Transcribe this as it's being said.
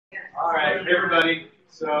All right, hey everybody.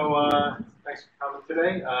 So thanks for coming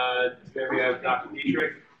today. Today we have Dr.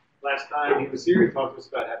 Dieterich. Last time he was here, he talked to us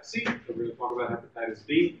about Hep C. So we're going to talk about Hepatitis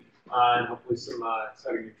B and hopefully some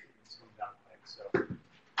exciting new treatments coming down the pike.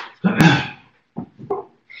 So.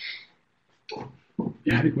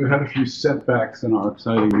 Yeah, I think we've had a few setbacks in our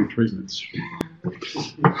exciting new treatments,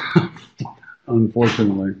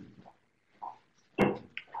 unfortunately.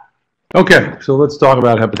 Okay, so let's talk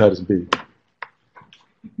about hepatitis B.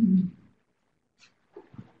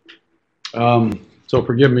 So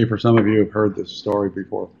forgive me for some of you who've heard this story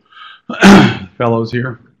before. Fellows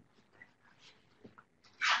here?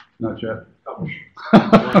 Not yet.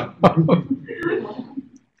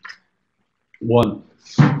 One.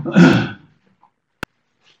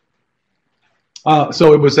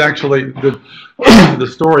 So it was actually, the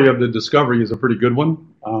story of the discovery is a pretty good one.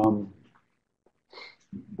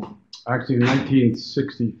 Actually, in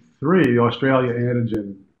 1963, the Australia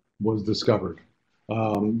antigen was discovered,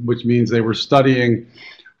 which means they were studying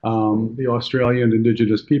the Australian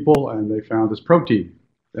indigenous people, and they found this protein,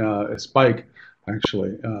 a spike,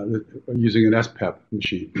 actually, using an SPEP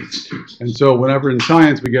machine. And so whenever in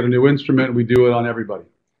science we get a new instrument, we do it on everybody.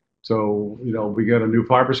 So, you know, we get a new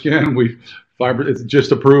FibroScan, it's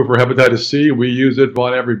just approved for hepatitis C, we use it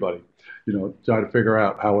on everybody. You know, try to figure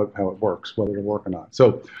out how it works, whether it'll work or not.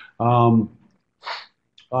 So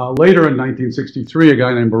later in 1963, a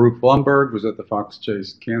guy named Baruch Blumberg was at the Fox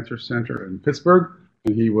Chase Cancer Center in Pittsburgh,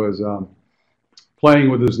 and he was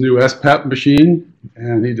playing with his new SPEP machine,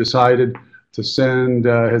 and he decided to send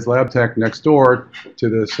his lab tech next door to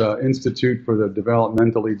this Institute for the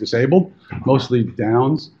Developmentally Disabled, mostly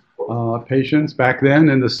Downs patients. Back then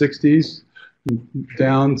in the 60s,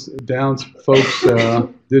 Downs folks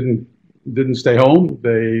didn't stay home.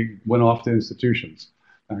 They went off to institutions,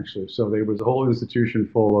 actually. So there was a whole institution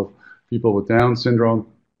full of people with Down syndrome,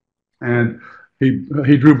 and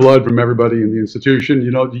he drew blood from everybody in the institution.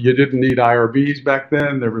 You know, you didn't need IRBs back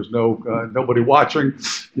then. There was nobody watching.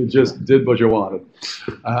 You just did what you wanted.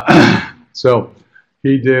 So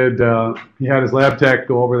he did. He had his lab tech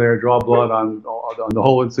go over there, draw blood on the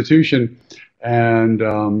whole institution, and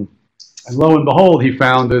lo and behold, he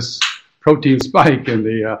found this protein spike in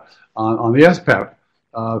the on the SPEP.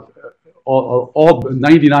 All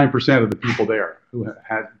 99% of the people there who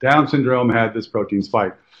had Down syndrome had this protein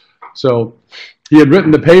spike. So he had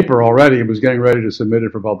written the paper already and was getting ready to submit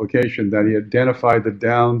it for publication that he identified the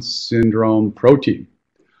Down syndrome protein.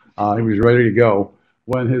 He was ready to go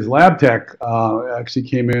when his lab tech actually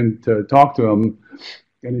came in to talk to him,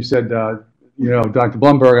 and he said, you know, Dr.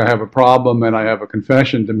 Blumberg, I have a problem and I have a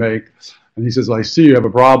confession to make. And he says, well, I see you have a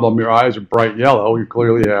problem. Your eyes are bright yellow. You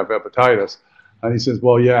clearly have hepatitis. And he says,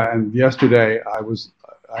 well, yeah, and yesterday I was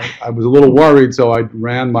a little worried, so I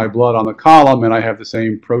ran my blood on the column, and I have the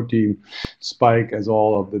same protein spike as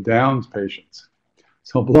all of the Downs patients.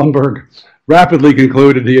 So Blumberg rapidly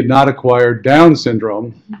concluded he had not acquired Down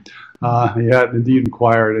syndrome. He had indeed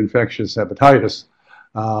acquired infectious hepatitis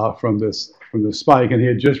from this spike, and he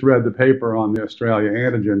had just read the paper on the Australia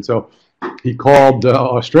antigen. So he called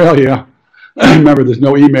Australia. Remember, there's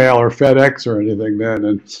no email or FedEx or anything then,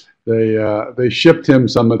 and they shipped him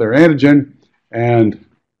some of their antigen, and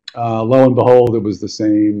lo and behold, it was the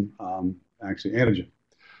same actually antigen.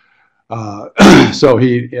 So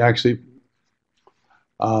he actually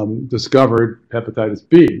discovered hepatitis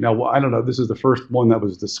B. Now, I don't know, this is the first one that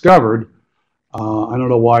was discovered. I don't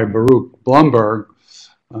know why Baruch Blumberg,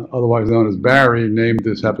 otherwise known as Barry, named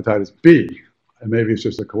this hepatitis B. And maybe it's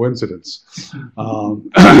just a coincidence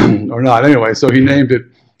or not. Anyway, so he named it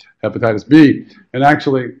hepatitis B. And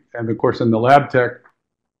actually, and of course, in the lab tech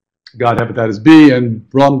got hepatitis B, and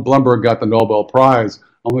Blumberg got the Nobel Prize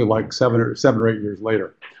only like seven or 8 years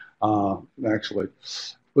later, actually.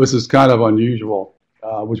 This is kind of unusual,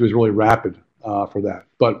 which was really rapid for that.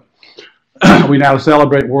 But we now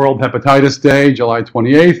celebrate World Hepatitis Day, July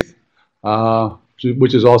 28th,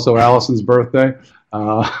 which is also Allison's birthday,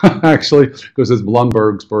 actually, because it's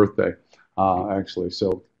Blumberg's birthday, actually.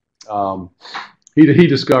 So he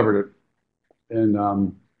discovered it. And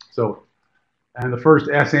and the first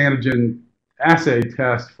S antigen assay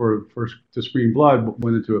test to screen blood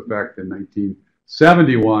went into effect in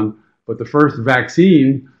 1971, but the first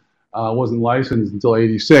vaccine wasn't licensed until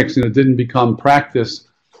 '86, and it didn't become practice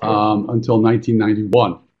until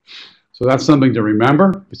 1991. So that's something to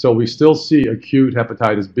remember. So we still see acute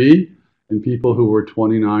hepatitis B in people who were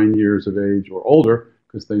 29 years of age or older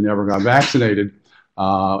because they never got vaccinated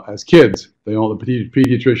as kids. The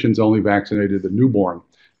pediatricians only vaccinated the newborn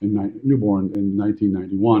in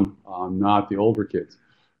 1991, not the older kids.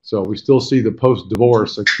 So we still see the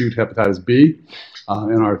post-divorce acute hepatitis B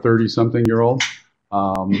in our 30-something-year-olds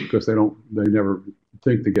because they never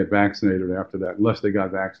think to get vaccinated after that, unless they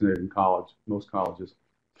got vaccinated in college. Most colleges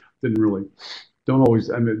don't always.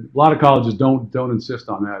 I mean, a lot of colleges don't insist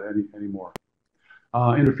on that anymore.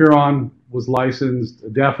 Interferon was licensed.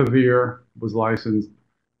 Dafavir was licensed.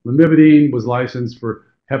 Lamivudine was licensed for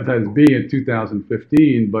hepatitis B in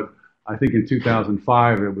 2015, but I think in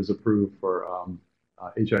 2005 it was approved for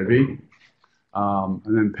HIV. And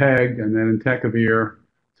then PEG, and then entecavir,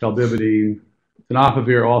 taldivudine,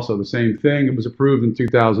 tenofovir, also the same thing. It was approved in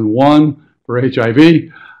 2001 for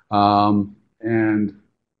HIV, and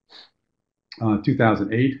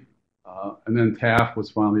 2008. And then TAF was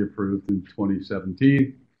finally approved in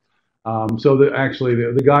 2017. So actually,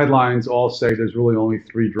 the guidelines all say there's really only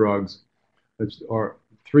three drugs that are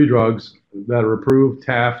approved: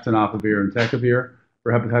 TAF, tenofovir, and entecavir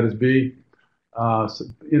for hepatitis B. So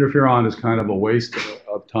interferon is kind of a waste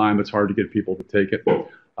of time. It's hard to get people to take it,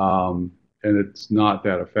 and it's not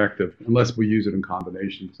that effective unless we use it in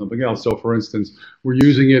combination with something else. So, for instance, we're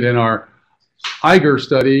using it in our IGER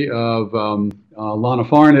study of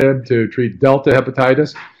lonafarnib to treat delta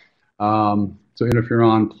hepatitis. So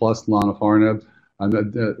interferon plus lonafarnib, and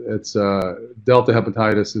it's delta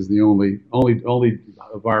hepatitis is the only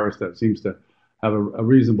virus that seems to have a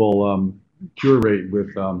reasonable cure rate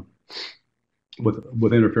with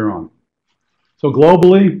interferon. So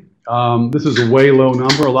globally, this is a way low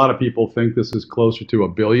number. A lot of people think this is closer to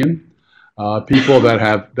 1 billion people that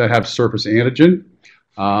have surface antigen.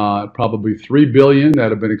 Probably 3 billion that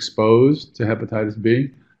have been exposed to hepatitis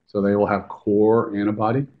B, so they will have core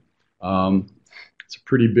antibody. It's a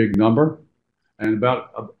pretty big number, and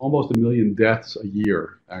about almost 1 million deaths a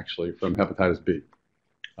year actually from hepatitis B.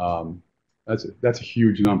 That's a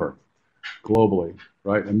huge number globally,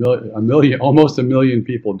 right? Almost a million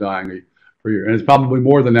people dying per year, and it's probably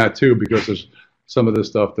more than that too, because some of this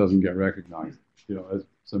stuff doesn't get recognized. As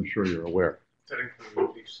I'm sure you're aware. Does that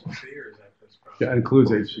include HCC, or is that just from? Yeah, it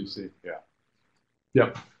includes HCC. Yeah.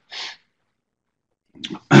 Yep.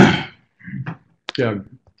 Yeah.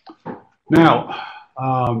 Now,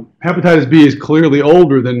 hepatitis B is clearly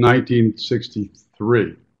older than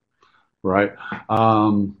 1963, right?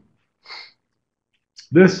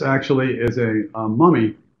 This actually is a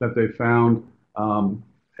mummy that they found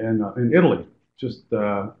in Italy, just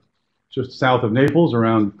south of Naples,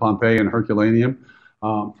 around Pompeii and Herculaneum,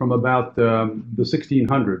 from about the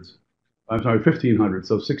 1600s. I'm sorry, 1500s,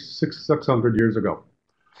 so 600 years ago.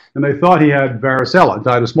 And they thought he had varicella,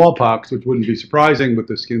 died of smallpox, which wouldn't be surprising with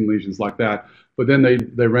the skin lesions like that. But then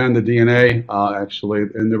they ran the DNA, actually,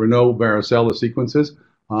 and there were no varicella sequences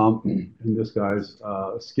in this guy's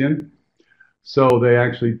skin. So they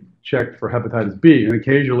actually checked for hepatitis B. And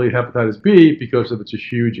occasionally hepatitis B, because of its a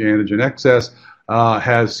huge antigen excess,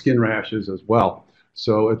 has skin rashes as well.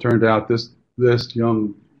 So it turned out this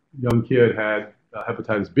young kid had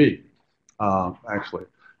hepatitis B, actually.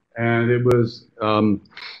 And it was,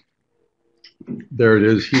 there it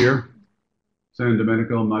is here, San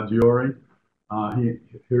Domenico Maggiore.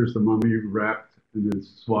 Here's the mummy wrapped in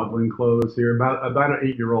his swaddling clothes here, about an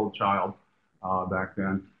 8-year-old child back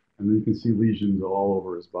then. And then you can see lesions all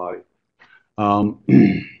over his body.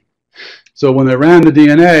 So when they ran the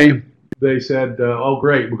DNA, they said, oh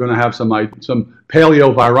great, we're going to have some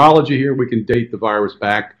paleovirology here. We can date the virus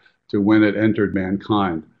back to when it entered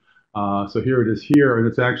mankind. So here it is here, and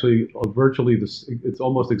it's actually it's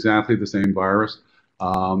almost exactly the same virus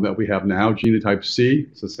that we have now, genotype C.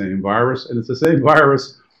 It's the same virus, and it's the same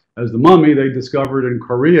virus as the mummy they discovered in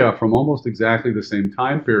Korea from almost exactly the same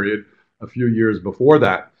time period a few years before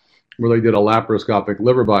that, where they did a laparoscopic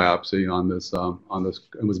liver biopsy on this.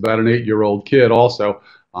 It was about an 8-year-old kid also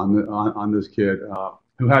on this kid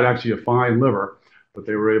who had actually a fine liver, but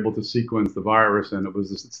they were able to sequence the virus, and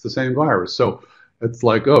it's the same virus. So it's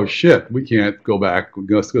like, oh shit, we can't go back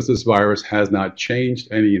because this virus has not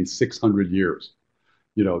changed any in 600 years.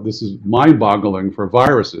 This is mind-boggling for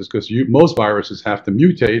viruses, because most viruses have to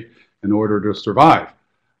mutate in order to survive.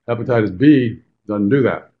 Hepatitis B doesn't do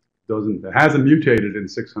that. It hasn't mutated in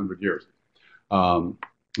 600 years.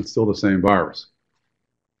 It's still the same virus.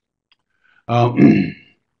 So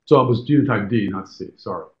it was genotype D, not C.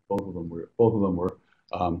 Sorry, both of them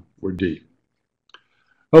were D.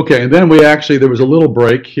 Okay, and then there was a little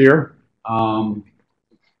break here.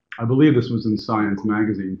 I believe this was in Science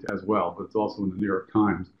magazine as well, but it's also in the New York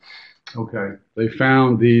Times. Okay, they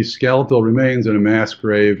found the skeletal remains in a mass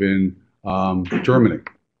grave in Germany.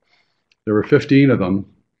 There were 15 of them,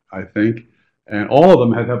 I think, and all of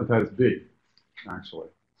them had hepatitis B, actually.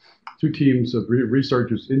 two teams of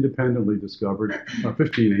researchers independently discovered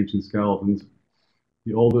 15 ancient skeletons,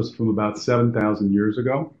 the oldest from about 7,000 years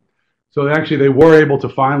ago. So actually they were able to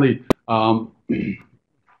finally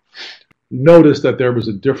notice that there was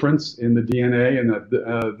a difference in the DNA, and that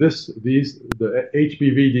the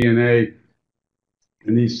HBV DNA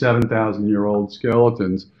in these 7,000-year-old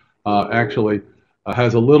skeletons actually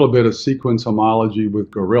has a little bit of sequence homology with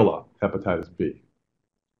gorilla hepatitis B.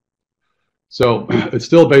 So it's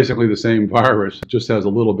still basically the same virus, it just has a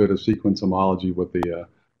little bit of sequence homology with the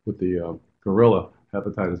gorilla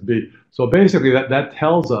hepatitis B. So basically that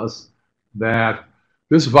tells us that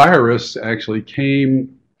this virus actually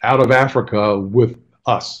came out of Africa with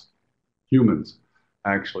us, humans.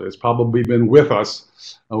 Actually, it's probably been with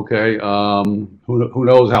us, okay, who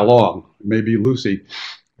knows how long. Maybe Lucy,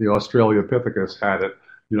 the Australopithecus, had it,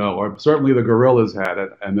 you know, or certainly the gorillas had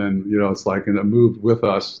it, and then, you know, it's like, and it moved with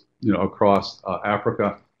us, you know, across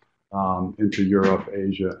Africa, into Europe,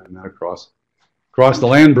 Asia, and then across the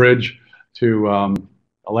land bridge to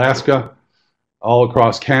Alaska, all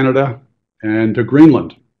across Canada, and to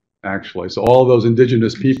Greenland, actually. So all of those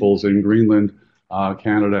indigenous peoples in Greenland,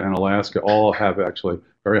 Canada, and Alaska all have actually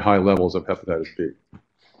very high levels of hepatitis B.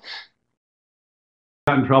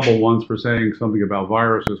 I got in trouble once for saying something about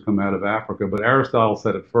viruses come out of Africa, but Aristotle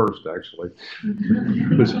said it first, actually.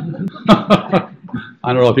 I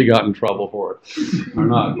don't know if he got in trouble for it or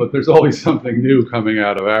not, but there's always something new coming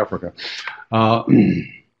out of Africa.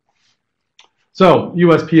 So,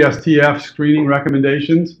 USPSTF screening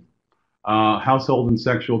recommendations, household and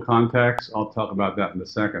sexual contacts. I'll talk about that in a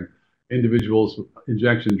second. Individuals,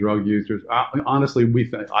 injection drug users. Honestly,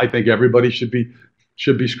 I think everybody should be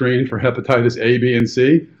screened for hepatitis A, B, and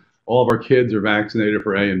C. All of our kids are vaccinated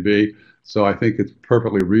for A and B, so I think it's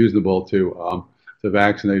perfectly reasonable to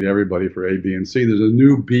vaccinate everybody for A, B, and C. There's a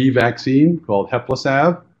new B vaccine called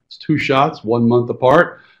Heplisav. It's 2 shots, 1 month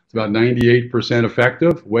apart. It's about 98%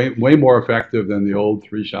 effective, way more effective than the old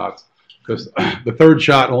 3 shots. Because the 3rd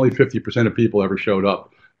shot, only 50% of people ever showed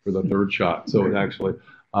up for the 3rd shot. So it actually,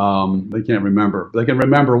 they can't remember. They can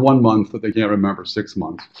remember 1 month, but they can't remember 6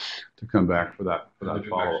 months to come back for that follow-up.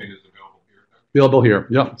 Vaccine is available here.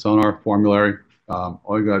 Yep, it's on our formulary.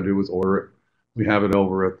 All you got to do is order it. We have it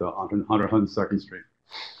over at the 102nd Street.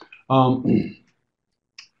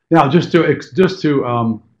 Now, just to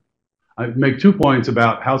I make 2 points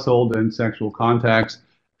about household and sexual contacts,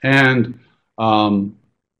 and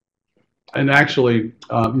actually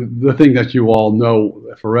the thing that you all know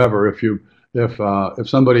forever, if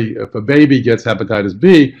a baby gets hepatitis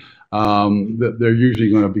B, they're usually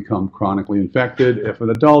going to become chronically infected. If an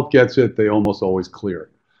adult gets it, they almost always clear.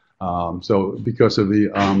 So because of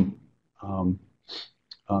the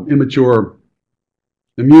immature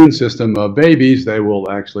immune system of babies, they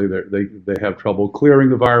will actually they have trouble clearing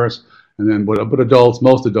the virus. And then, but adults,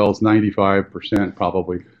 most adults, 95%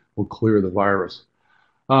 probably will clear the virus.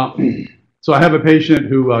 So I have a patient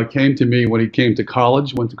who came to me when he came to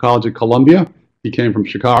college, went to college at Columbia. He came from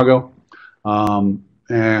Chicago,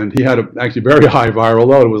 and he had actually very high viral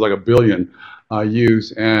load. It was like 1 billion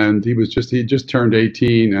use, and he just turned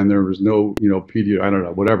 18, and there was no, you know, I don't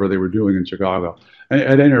know, whatever they were doing in Chicago.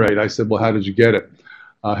 At any rate, I said, well, how did you get it?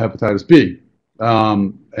 Hepatitis B.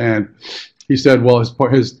 And he said, well,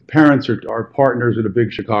 his parents are partners at a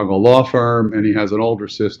big Chicago law firm, and he has an older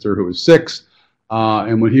sister who is 6.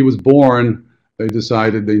 And when he was born, they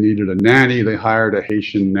decided they needed a nanny. They hired a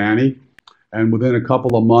Haitian nanny. And within a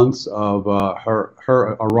couple of months of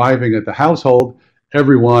her arriving at the household,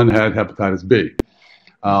 everyone had hepatitis B.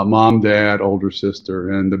 Mom, dad, older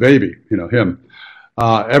sister, and the baby, you know, him.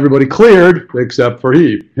 Everybody cleared except for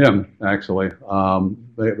him, actually.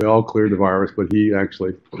 They all cleared the virus, but he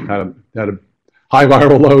actually had a high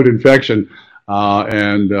viral load infection.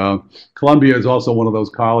 And Columbia is also one of those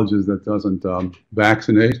colleges that doesn't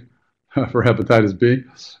vaccinate for hepatitis B.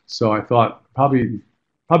 So I thought probably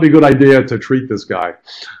a good idea to treat this guy.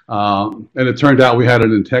 And it turned out we had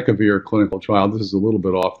an entecavir clinical trial. This is a little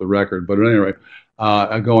bit off the record, but at any rate,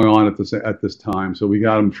 going on at this time. So we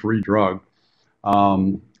got him free drug,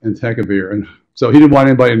 entecavir. And so he didn't want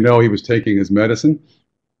anybody to know he was taking his medicine.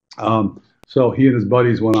 So he and his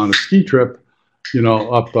buddies went on a ski trip, you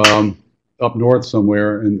know, up north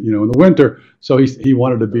somewhere, and you know, in the winter. So he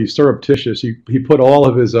wanted to be surreptitious. He put all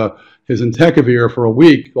of his entecavir for a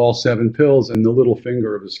week, all 7 pills, in the little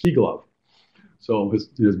finger of his ski glove, so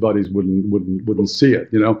his buddies wouldn't see it,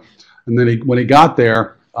 you know. And then when he got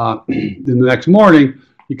there, in the next morning,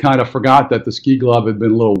 he kind of forgot that the ski glove had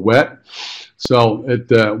been a little wet. So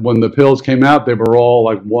when the pills came out, they were all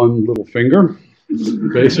like one little finger,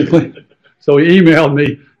 basically. So he emailed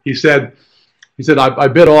me. He said, He said, I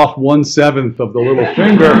bit off 1/7 of the little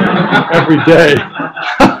finger every day.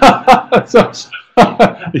 So,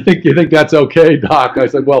 you think that's okay, Doc? I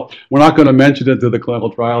said, well, we're not going to mention it to the clinical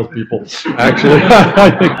trials people. Actually,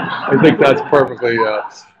 I think that's perfectly.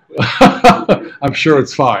 I'm sure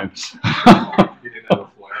it's fine. He didn't have a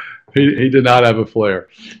flare. He did not have a flare.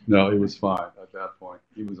 No, he was fine at that point.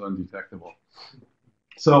 He was undetectable.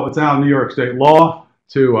 So it's now New York State law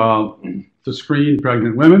to screen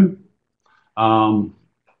pregnant women, and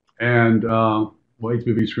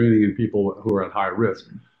HPV screening in people who are at high risk.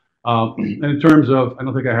 And in terms of, I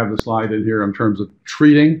don't think I have the slide in here, in terms of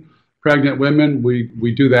treating pregnant women,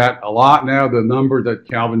 we do that a lot now. The number that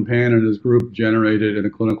Calvin Pan and his group generated in a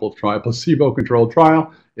clinical trial, placebo-controlled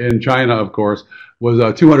trial in China, of course, was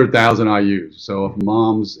 200,000 IUs. So if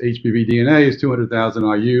mom's HPV DNA is 200,000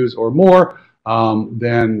 IUs or more,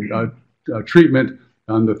 then treatment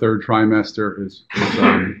on the third trimester is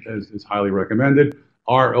highly recommended.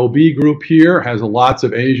 Our OB group here has lots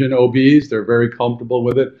of Asian OBs. They're very comfortable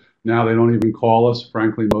with it. Now they don't even call us,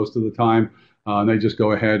 frankly, most of the time. They just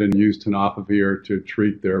go ahead and use tenofovir to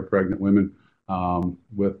treat their pregnant women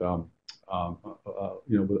with higher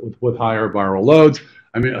viral loads.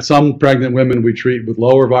 I mean, some pregnant women we treat with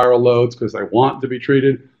lower viral loads because they want to be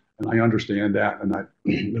treated, and I understand that, and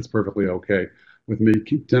that's perfectly okay with me.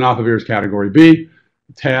 Tenofovir is category B.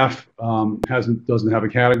 TAF doesn't have a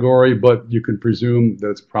category, but you can presume that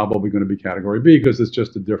it's probably going to be category B because it's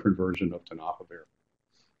just a different version of tenofovir.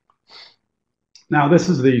 Now, this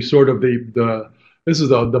is the sort of this is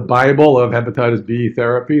the Bible of hepatitis B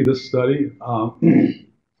therapy. This study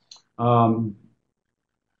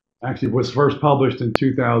actually was first published in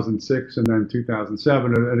 2006 and then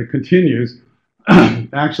 2007, and it continues.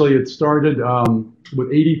 Actually, it started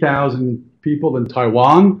with 80,000 people in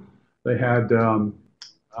Taiwan. They had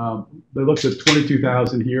they looked at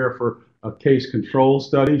 22,000 here for a case control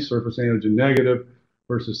study, surface antigen negative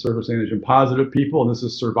versus surface antigen positive people, and this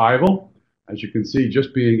is survival. As you can see,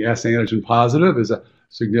 just being S antigen positive is a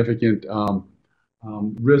significant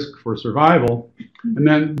risk for survival. And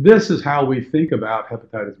then this is how we think about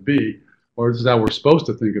hepatitis B, or this is how we're supposed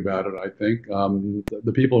to think about it, I think.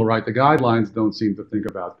 The people who write the guidelines don't seem to think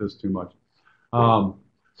about this too much.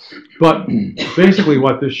 But basically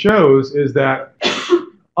what this shows is that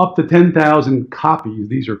up to 10,000 copies,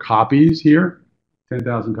 these are copies here,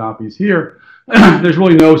 10,000 copies here, there's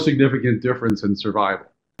really no significant difference in survival.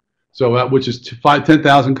 So which is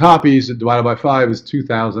 10,000 copies divided by 5 is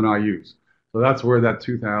 2,000 IUs. So that's where that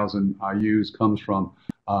 2,000 IUs comes from,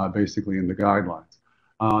 basically in the guidelines.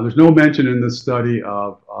 There's no mention in this study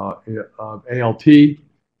of ALT,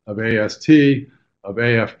 of AST, of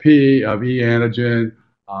AFP, of E antigen,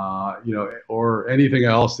 or anything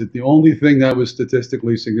else. The only thing that was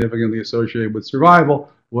statistically significantly associated with survival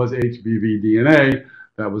was HBV DNA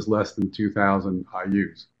that was less than 2,000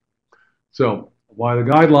 IUs. So why the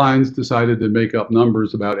guidelines decided to make up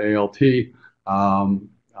numbers about ALT, I'm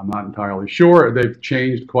not entirely sure. They've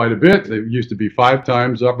changed quite a bit. They used to be 5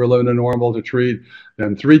 times upper limit of normal to treat,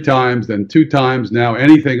 then 3 times, then 2 times, now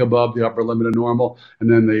anything above the upper limit of normal,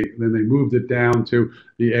 and then they moved it down to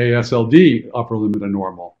the ASLD upper limit of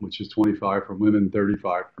normal, which is 25 for women,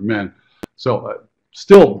 35 for men. So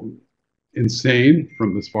still insane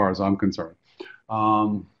from as far as I'm concerned.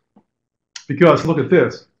 Because look at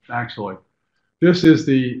this, actually. This is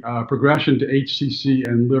the progression to HCC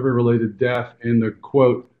and liver-related death in the,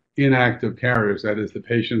 quote, inactive carriers, that is the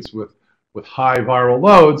patients with high viral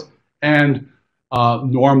loads and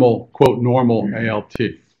normal, quote, normal ALT.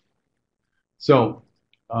 So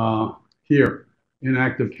here,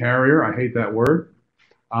 inactive carrier, I hate that word.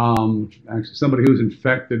 Actually, somebody who's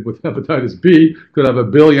infected with hepatitis B could have 1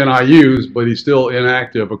 billion IUs, but he's still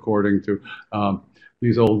inactive according to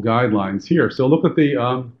these old guidelines here. So look at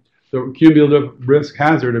the cumulative risk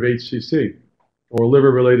hazard of HCC or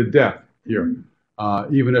liver-related death here,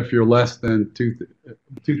 even if you're less than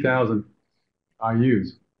 2,000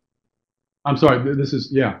 IUs. I'm sorry, this is,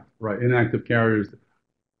 yeah, right, inactive carriers,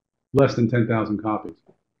 less than 10,000 copies.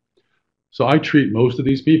 So I treat most of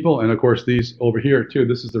these people, and of course these over here too,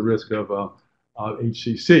 this is the risk of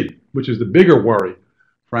HCC, which is the bigger worry,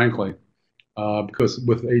 frankly. Because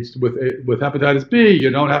with hepatitis B, you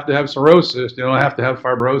don't have to have cirrhosis, you don't have to have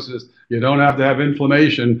fibrosis, you don't have to have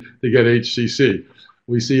inflammation to get HCC.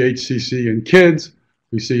 We see HCC in kids,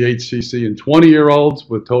 we see HCC in 20-year-olds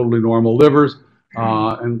with totally normal livers,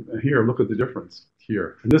 and here, look at the difference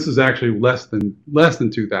here. And this is actually less than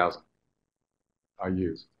 2,000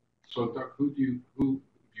 IUs. So, Doc, who do you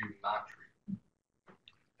not treat?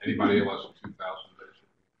 Anybody less than 2,000?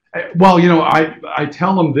 Well, I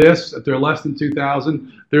tell them this, if they're less than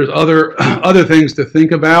 2,000, there's other things to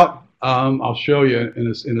think about. I'll show you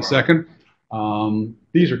in a second.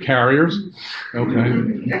 These are carriers, okay?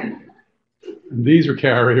 And these are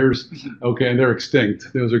carriers, okay, and they're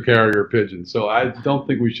extinct. Those are carrier pigeons. So I don't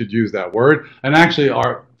think we should use that word. And actually,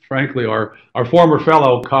 frankly, our former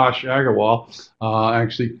fellow, Kash Agarwal,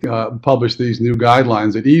 actually published these new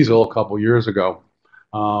guidelines at EASL a couple years ago.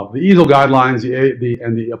 The EASL guidelines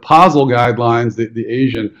and the APOSL guidelines, the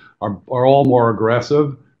Asian, are all more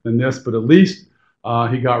aggressive than this, but at least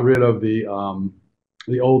he got rid of the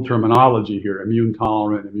old terminology here, immune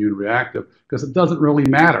tolerant, immune reactive, because it doesn't really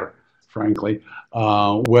matter, frankly,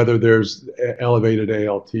 whether there's elevated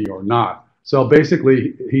ALT or not. So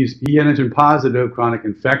basically, he's E antigen positive chronic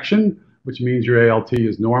infection, which means your ALT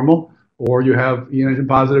is normal, or you have E antigen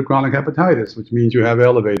positive chronic hepatitis, which means you have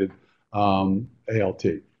elevated ALT.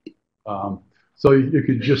 So you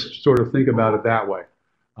could just sort of think about it that way.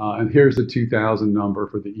 And here's the 2,000 number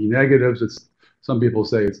for the E negatives. Some people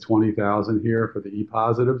say it's 20,000 here for the E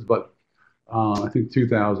positives, but I think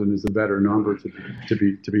 2,000 is the better number to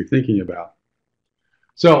be thinking about.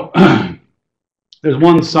 So there's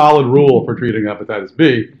one solid rule for treating hepatitis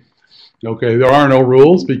B. Okay, there are no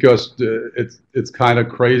rules because it's kind of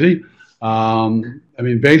crazy. I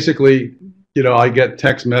mean, basically, I get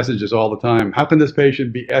text messages all the time. How can this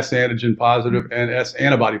patient be S antigen positive and S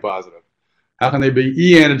antibody positive? How can they be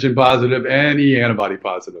E antigen positive and E antibody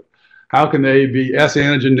positive? How can they be S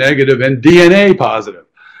antigen negative and DNA positive?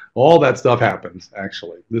 All that stuff happens,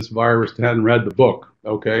 actually. This virus hadn't read the book,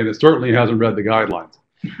 okay, and it certainly hasn't read the guidelines.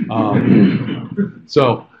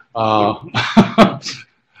 So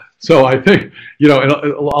I think,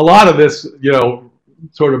 a lot of this,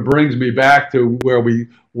 sort of brings me back to where we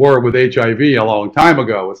were with HIV a long time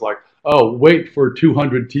ago. It's like, oh, wait for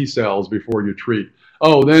 200 T cells before you treat.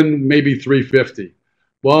 Oh, then maybe 350.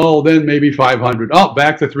 Well, then maybe 500. Oh,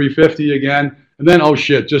 back to 350 again. And then, oh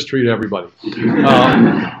shit, just treat everybody.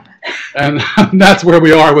 And that's where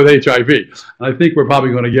we are with HIV. And I think we're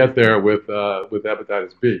probably going to get there with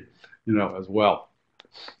hepatitis B, as well.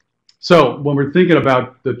 So when we're thinking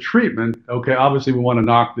about the treatment, okay, obviously we want to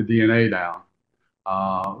knock the DNA down,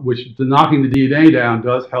 which knocking the DNA down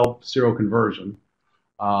does help seroconversion,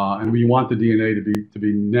 and we want the DNA to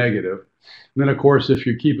be negative. And then, of course, if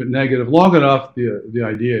you keep it negative long enough, the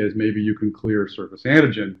idea is maybe you can clear surface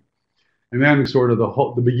antigen. And then sort of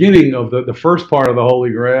the beginning of the first part of the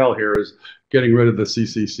Holy Grail here is getting rid of the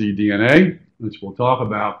CCC DNA, which we'll talk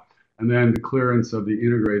about, and then the clearance of the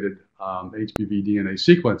integrated HBV DNA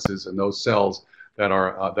sequences and those cells that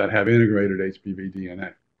have integrated HBV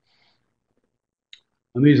DNA.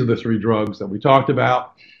 And these are the three drugs that we talked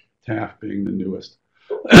about, TAF being the newest,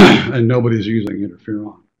 and nobody's using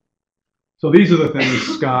interferon. So these are the things,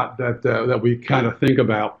 Scott, that we kind of think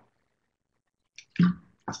about.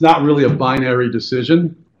 It's not really a binary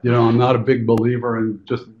decision. I'm not a big believer in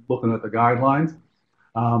just looking at the guidelines.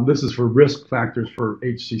 This is for risk factors for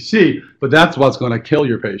HCC, but that's what's going to kill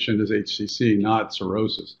your patient is HCC, not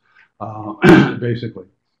cirrhosis, basically.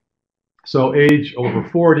 So age over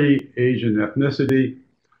 40, Asian ethnicity,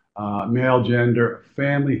 male gender,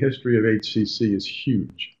 family history of HCC is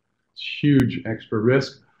huge. It's huge extra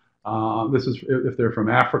risk. This is if they're from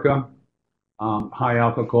Africa, high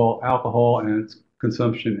alcohol and its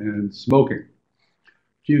consumption and smoking.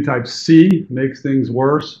 Phenotype C makes things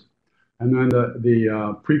worse. And then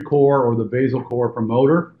the pre-core or the basal core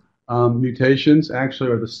promoter mutations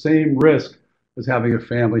actually are the same risk as having a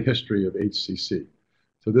family history of HCC.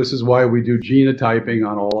 So this is why we do genotyping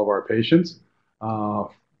on all of our patients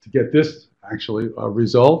to get this actually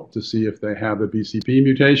result to see if they have the BCP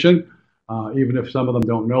mutation, even if some of them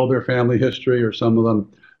don't know their family history or some of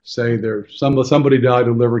them say somebody died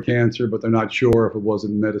of liver cancer, but they're not sure if it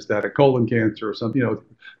wasn't metastatic colon cancer or something.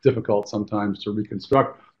 Difficult sometimes to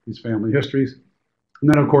reconstruct these family histories. And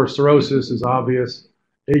then, of course, cirrhosis is obvious.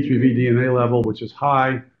 HBV DNA level, which is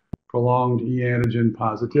high, prolonged E antigen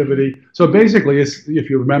positivity. So basically, if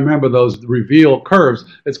you remember those reveal curves,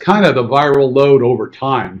 it's kind of the viral load over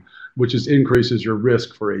time, which increases your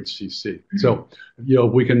risk for HCC. So,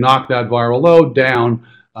 if we can knock that viral load down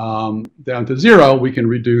to zero, we can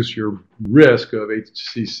reduce your risk of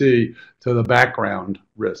HCC to the background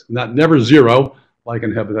risk. Never zero, like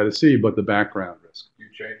in hepatitis C, but the background risk. You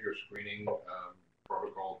change your screening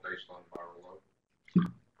protocol based on viral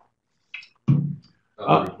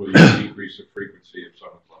load? Will you decrease the frequency of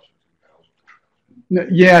someone less than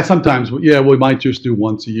 2,000? Yeah, sometimes. Yeah, we might just do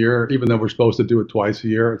once a year, even though we're supposed to do it twice a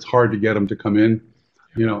year. It's hard to get them to come in.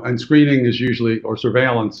 You know, and screening is usually, or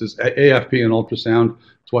surveillance is AFP and ultrasound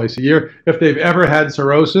twice a year. If they've ever had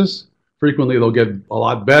cirrhosis, frequently they'll get a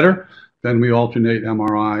lot better. Then we alternate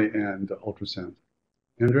MRI and ultrasound.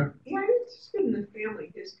 Andrea? Yeah, I'm interested in the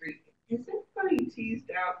family history. Has anybody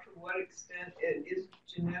teased out to what extent it is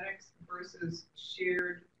genetics versus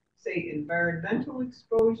shared, say, environmental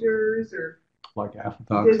exposures or Like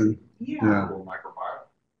aflatoxin. Yeah. Microbiome.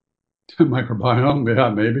 Microbiome, yeah,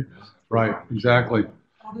 maybe. Right, exactly.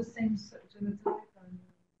 All the same genotype and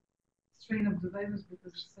strain of the virus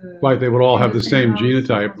because Right, they would all have the same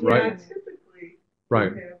genotype, right? Yeah, typically.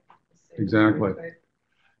 Right, they have the same exactly. genotype.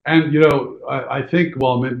 And, you know, I think,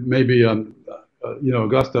 well, maybe, you know,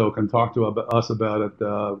 Augusto can talk to us about it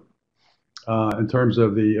in terms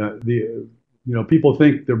of you know, people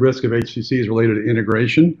think the risk of HCC is related to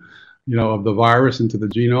integration, you know, of the virus into the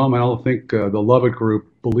genome. I don't think the Lovett group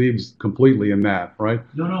believes completely in that, right?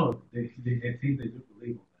 No, they think they do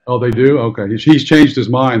believe in that. Oh, they do? Okay. He's changed his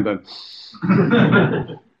mind then.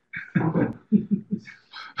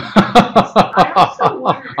 I also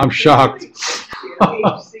wonder if I'm shocked.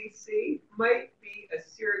 HCC might be a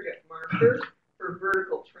surrogate marker for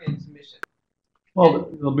vertical transmission. Well,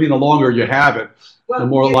 I mean, the longer you have it, the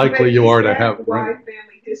more yeah, likely but you are to is that have it, why right?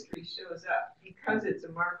 family history shows up? Because it's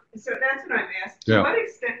a marker. So that's what I'm asking. Yeah. To what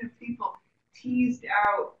extent have people teased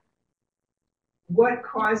out what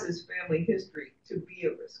causes family history to be a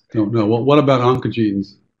risk factor? No. Well, what about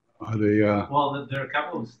oncogenes? Are they? Well, there are a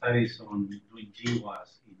couple of studies on doing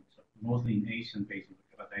GWAS, mostly in Asian patients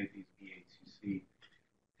with hepatitis B, HCC.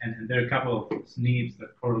 And there are a couple of SNPs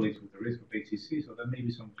that correlates with the risk of HCC, so that may be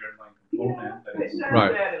some germline component. Yeah, that but is, not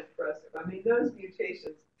Right. that impressive. I mean, those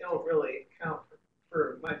mutations don't really account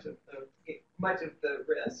for much of the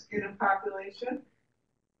risk in a population.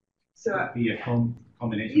 So could be a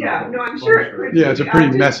combination. yeah, of no, I'm sure it exposure. could. Yeah, it's a be. I pretty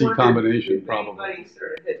just messy wondered combination, if probably. Anybody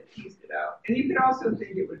sort of had teased it out, and you could also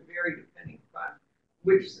think it would vary depending upon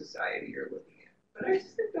which society you're looking at. But I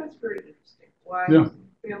just think that's very interesting. Why Yeah.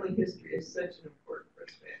 family history is such an important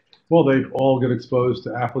risk factor. Well, they all get exposed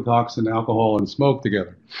to aflatoxin, alcohol, and smoke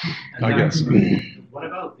together, And I then, guess. What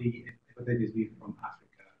about the hepatitis B from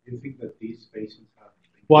Africa? Do you think that these patients have?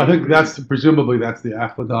 Well, I think presumably that's the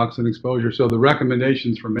aflatoxin exposure. So the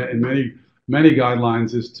recommendations from in many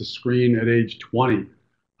guidelines is to screen at age 20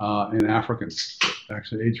 in Africans,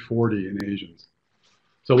 actually age 40 in Asians.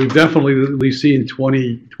 So we've definitely seen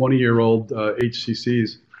 20-year-old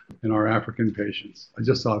HCCs in our African patients. I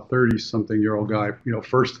just saw a 30-something-year-old guy,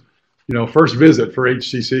 first visit for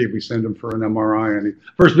HCC, we send him for an MRI, and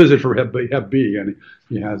first visit for Hep B, and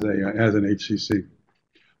he has an HCC.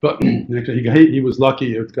 But actually, he was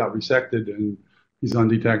lucky; it got resected, and he's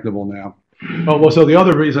undetectable now. Oh well, so the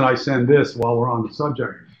other reason I send this, while we're on the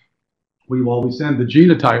subject, we send the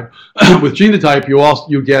genotype. With genotype,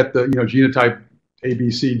 you get the genotype A, B,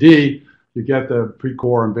 C, D. You get the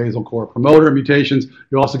pre-core and basal core promoter mutations.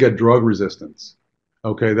 You also get drug resistance.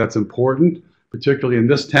 Okay, that's important, particularly in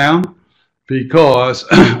this town, because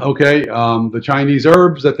the Chinese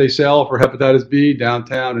herbs that they sell for hepatitis B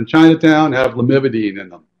downtown in Chinatown have lamivudine in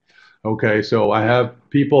them. Okay, so I have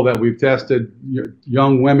people that we've tested,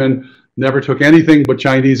 young women, never took anything but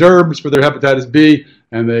Chinese herbs for their hepatitis B,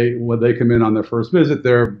 and when they come in on their first visit,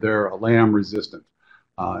 they're lamb resistant,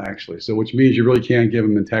 actually. So which means you really can't give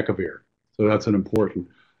them entecavir. So that's an important,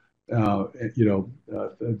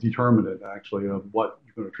 determinant actually of what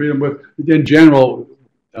you're going to treat them with. In general,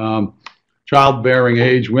 childbearing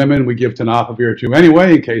age women, we give tenofovir to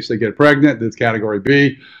anyway in case they get pregnant. That's category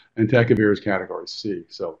B, and entecavir is category C.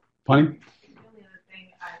 So, funny? The only other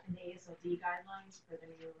thing, in the ASLD guidelines for the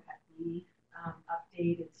new Hep B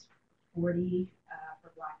update, it's 40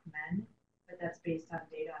 for Black men, but that's based on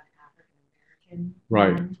data on African American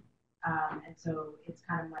Right. men. And so it's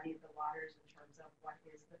kind of muddied the waters in terms of what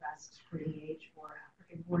is the best screening age for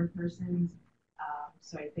African-born persons.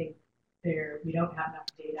 So I think we don't have enough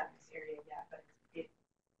data in this area yet, but it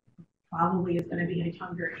probably is going to be a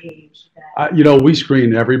younger age. We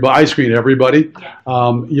screen everybody. I screen everybody. Yeah.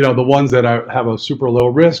 The ones that have a super low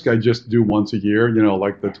risk, I just do once a year.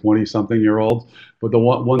 Like the 20-something-year-olds. But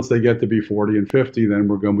once they get to be 40 and 50, then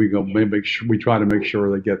we try to make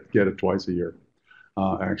sure they get it twice a year.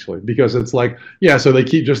 Actually, because it's like, so they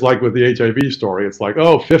keep, just like with the HIV story, it's like,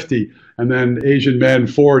 50, and then Asian men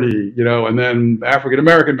 40, and then African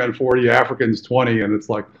American men 40, Africans 20, and it's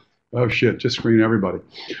like, oh shit, just screen everybody.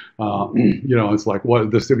 It's like,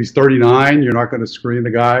 if he's 39, you're not going to screen the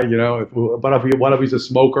guy, but what if he's a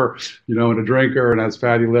smoker, and a drinker and has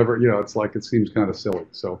fatty liver, it's like, it seems kind of silly.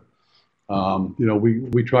 So,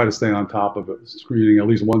 we try to stay on top of it, screening at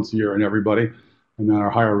least once a year in everybody. and then our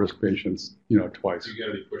higher risk patients, twice. Do you get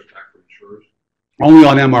any pushback from insurers? Only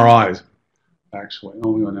on MRIs, actually,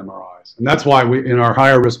 only on MRIs. And that's why in our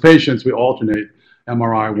higher risk patients, we alternate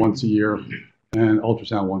MRI once a year and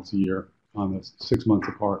ultrasound once a year on the 6 months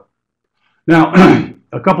apart. Now,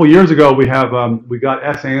 a couple years ago, we got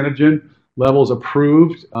S antigen levels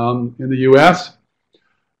approved in the U.S.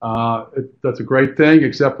 That's a great thing,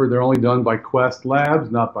 except for they're only done by Quest labs,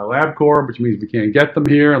 not by LabCorp, which means we can't get them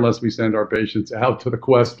here unless we send our patients out to the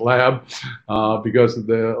Quest lab, because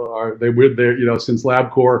since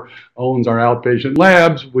LabCorp owns our outpatient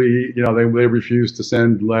labs, they refuse to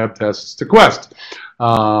send lab tests to Quest.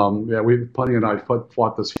 Putty and I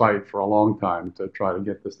fought this fight for a long time to try to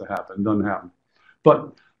get this to happen. It doesn't happen.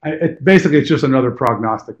 But basically, it's just another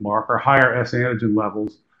prognostic marker. Higher S antigen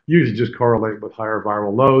levels usually just correlate with higher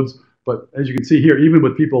viral loads. But as you can see here, even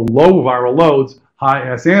with people low viral loads,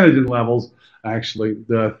 high S antigen levels, actually,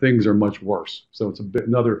 the things are much worse. So it's a bit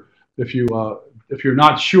another, if you're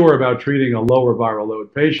not sure about treating a lower viral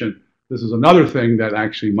load patient, this is another thing that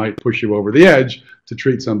actually might push you over the edge to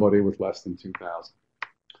treat somebody with less than 2,000.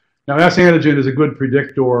 Now, S antigen is a good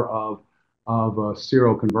predictor of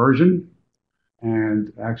seroconversion.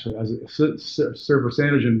 And actually, as surface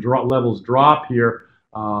antigen levels drop here,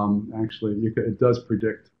 it does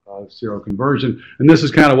predict seroconversion. And this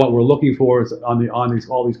is kind of what we're looking for is on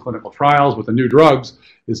all these clinical trials with the new drugs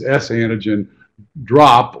is S antigen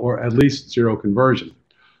drop or at least seroconversion.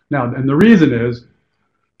 Now, and the reason is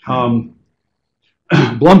Blumberg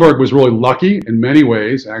was really lucky in many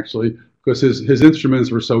ways, actually, because his instruments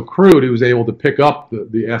were so crude, he was able to pick up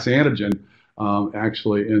the S antigen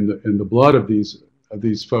actually in the blood of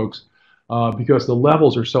these folks because the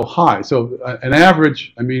levels are so high. So an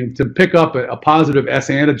average, to pick up a positive S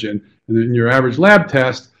antigen in your average lab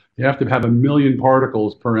test, you have to have 1 million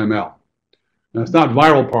particles per ml. Now, it's not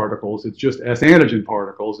viral particles, it's just S antigen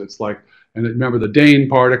particles. It's like, and remember the Dane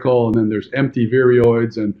particle, and then there's empty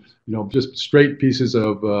viroids and, just straight pieces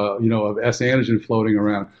of, of S antigen floating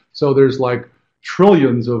around. So there's like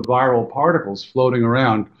trillions of viral particles floating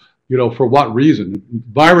around, for what reason?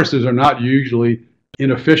 Viruses are not usually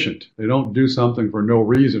inefficient. They don't do something for no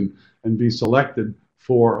reason and be selected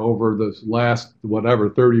for over the last,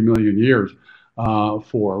 30 million years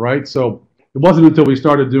right? So it wasn't until we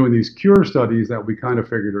started doing these cure studies that we kind of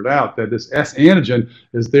figured it out, that this S antigen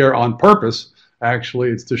is there on purpose. Actually,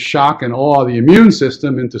 it's to shock and awe the immune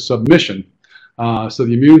system into submission. So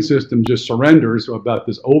the immune system just surrenders about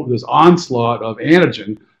this onslaught of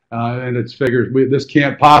antigen, and it's figured this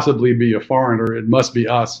can't possibly be a foreigner. It must be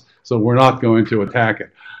us, so we're not going to attack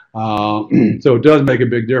it. So it does make a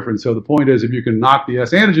big difference. So the point is, if you can knock the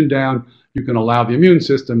S antigen down, you can allow the immune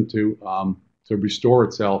system to restore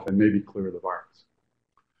itself and maybe clear the virus.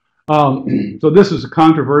 So this is a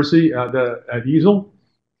controversy at EASL.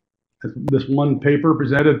 This one paper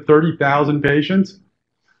presented 30,000 patients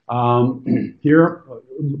here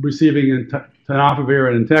receiving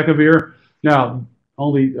tenofovir and entecavir. Now,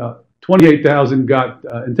 only 28,000 got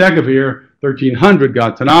entecavir, 1,300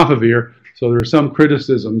 got tenofovir. So there are some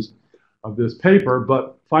criticisms of this paper,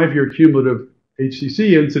 but 5-year cumulative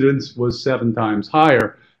HCC incidence was 7 times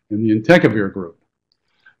higher in the entecavir group.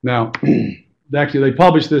 Now, actually, they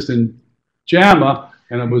published this in JAMA,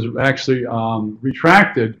 and it was actually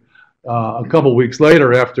retracted a couple weeks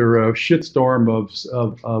later after a shitstorm of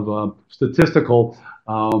statistical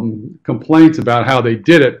complaints about how they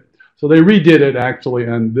did it. So they redid it, actually,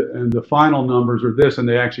 and the final numbers are this, and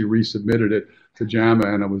they actually resubmitted it to JAMA,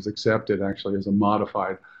 and it was accepted, actually, as a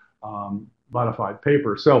modified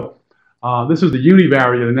paper. So this is the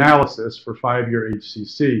univariate analysis for 5-year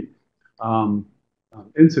HCC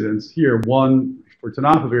incidence here, 1 for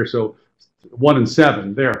tenofovir, so 1 in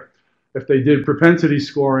 7 there. If they did propensity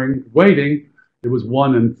scoring weighting, it was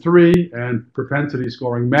 1 in 3, and propensity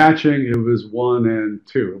scoring matching, it was 1 in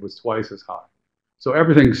 2. It was twice as high. So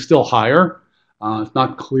everything's still higher. It's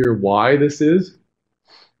not clear why this is,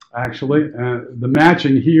 actually. The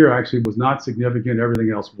matching here actually was not significant.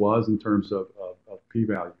 Everything else was in terms of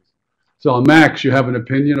p-values. So Max, you have an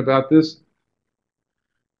opinion about this?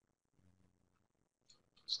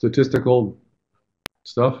 Statistical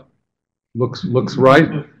stuff? Looks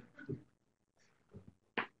right?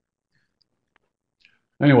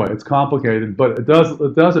 Anyway, it's complicated, but it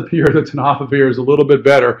does appear that tenofovir is a little bit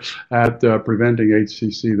better at preventing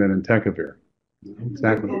HCC than entecavir.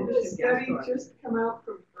 Exactly. Did the study just come out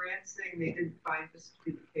from France saying they didn't find this to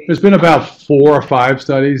be the case? There's been about 4 or 5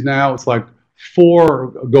 studies now. It's like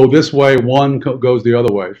 4 go this way, 1 goes the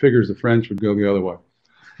other way. It figures the French would go the other way.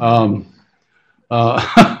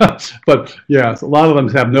 But yes, a lot of them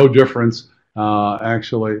have no difference.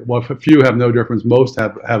 Actually, well, a few have no difference. Most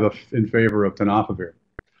have in favor of tenofovir,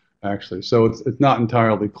 actually. So it's not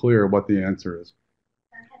entirely clear what the answer is.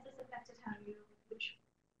 Has this affected which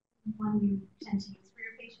one you tend to use for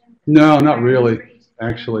your patients? No, not really,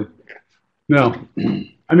 actually. No.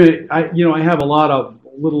 I mean, I have a lot of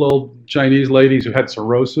little old Chinese ladies who had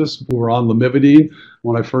cirrhosis who were on lamivudine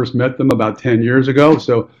when I first met them about 10 years ago.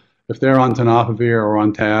 So if they're on tenofovir or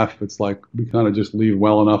on TAF, it's like we kind of just leave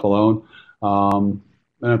well enough alone. And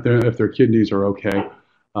if their kidneys are okay,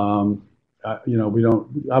 we don't.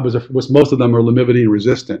 Most of them are lamivudine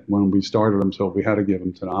resistant when we started them, so we had to give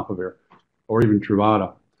them tenofovir or even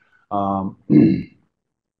Truvada.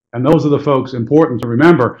 And those are the folks important to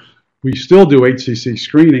remember. We still do HCC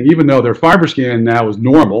screening, even though their FibroScan now is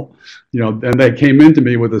normal. And they came into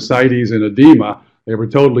me with ascites and edema. They were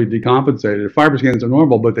totally decompensated. FibroScans are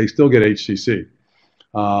normal, but they still get HCC.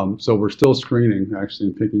 So we're still screening, actually,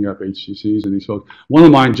 and picking up HCCs in these folks. One of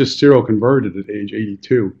mine just seroconverted at age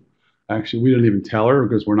 82. Actually, we didn't even tell her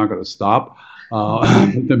because we're not going to stop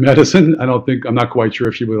the medicine. I'm not quite sure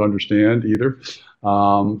if she would understand either.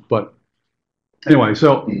 But anyway,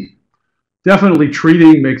 so definitely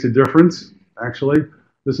treating makes a difference, actually.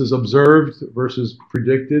 This is observed versus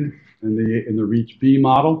predicted in the REACH-B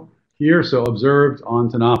model here. So observed on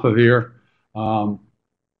tenofovir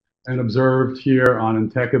and observed here on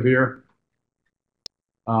entecavir.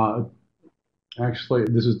 Actually,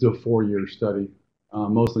 this is the 4-year study,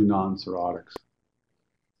 mostly non-cirrhotics.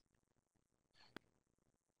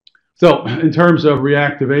 So in terms of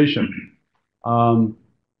reactivation,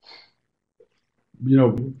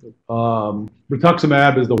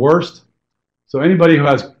 rituximab is the worst. So anybody who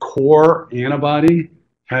has core antibody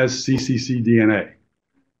has cccDNA,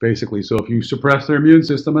 basically. So if you suppress their immune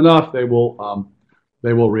system enough, they will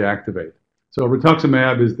reactivate. So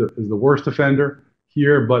rituximab is the worst offender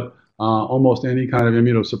here, but almost any kind of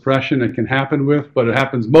immunosuppression it can happen with, but it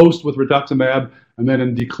happens most with rituximab, and then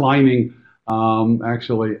in declining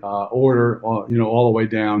order, all the way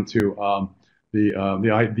down to the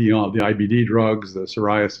IBD drugs, the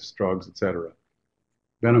psoriasis drugs, etc.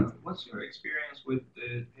 Venom. What's your experience with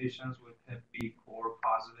the patients with Hep B core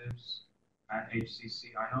positives and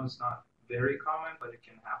HCC? I know it's not very common, but it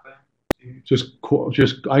can happen.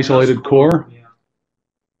 Just isolated core. Yeah.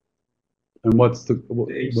 And what's the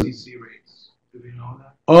HCC rates? Do we know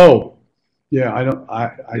that? Oh, yeah. I don't.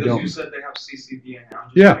 Because you said they have cccDNA.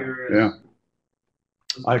 I'm just curious.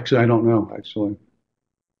 Yeah. Actually, I don't know. Actually,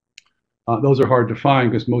 those are hard to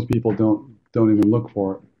find because most people don't even look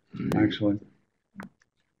for it. Actually,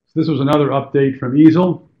 so this was another update from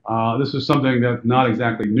EASL. This is something that's not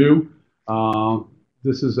exactly new.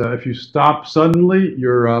 This is if you stop suddenly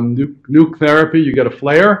your nuke therapy, you get a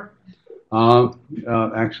flare,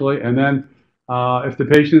 actually. And then if the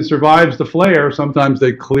patient survives the flare, sometimes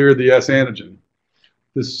they clear the S antigen.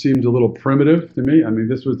 This seems a little primitive to me. I mean,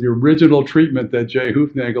 this was the original treatment that Jay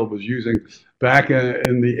Hoofnagel was using back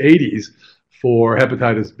in the 80s for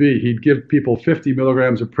hepatitis B. He'd give people 50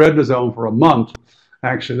 milligrams of prednisone for a month,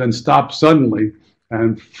 actually, then stop suddenly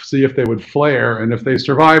and see if they would flare. And if they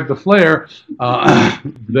survived the flare,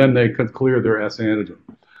 then they could clear their S antigen.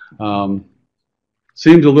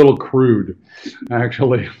 Seems a little crude,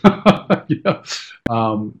 actually. Yeah.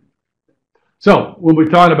 So when we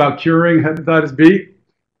talk about curing hepatitis B,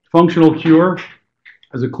 functional cure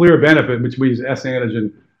has a clear benefit, which means S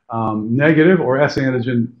antigen negative or S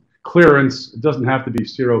antigen clearance. It doesn't have to be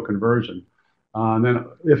seroconversion. And then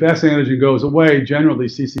if S antigen goes away, generally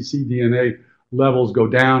cccDNA levels go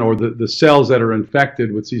down, or the cells that are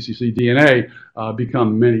infected with cccDNA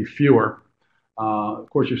become many fewer. Of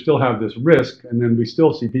course, you still have this risk, and then we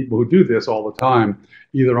still see people who do this all the time,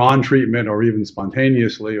 either on treatment or even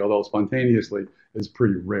spontaneously, although spontaneously is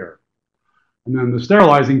pretty rare. And then the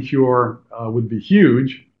sterilizing cure would be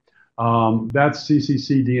huge. That's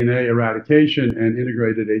cccDNA eradication and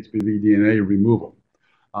integrated HBV DNA removal.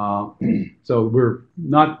 So we're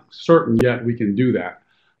not certain yet we can do that,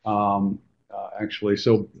 actually.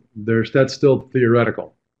 So that's still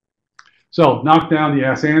theoretical. So knock down the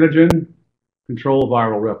S antigen, control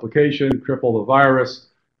viral replication, cripple the virus,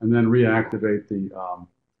 and then reactivate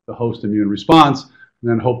the host immune response.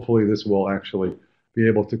 And then hopefully this will actually be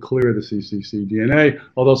able to clear the cccDNA.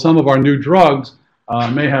 Although some of our new drugs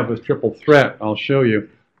may have a triple threat, I'll show you,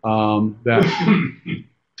 that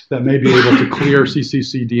may be able to clear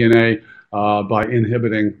cccDNA by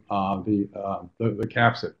inhibiting the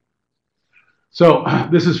capsid. So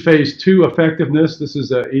this is phase 2 effectiveness. This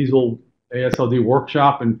is a EASL ASLD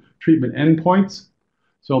workshop and treatment endpoints.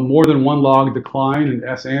 So more than 1 log decline in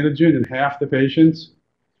S antigen in half the patients.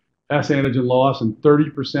 S antigen loss in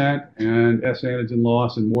 30% and S antigen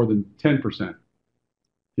loss in more than 10%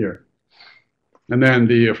 here. And then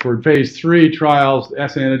for phase 3 trials,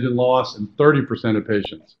 S antigen loss in 30% of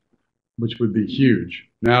patients, which would be huge.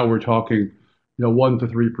 Now we're talking 1 to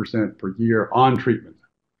 3% per year on treatment.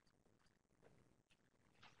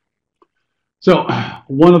 So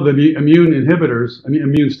one of the immune inhibitors,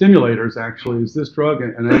 immune stimulators actually, is this drug,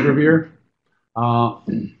 anagravir.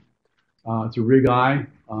 It's a RIG-I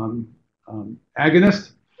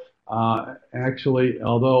agonist. Actually,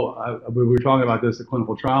 although we were talking about this at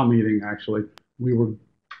clinical trial meeting, actually, we were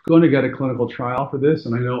going to get a clinical trial for this,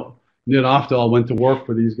 and I know Nid Oftal went to work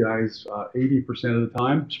for these guys 80% of the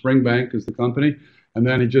time. Springbank is the company, and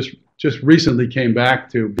then he just recently came back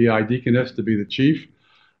to BI Deaconess to be the chief,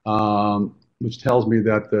 which tells me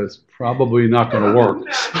that that's probably not going to work.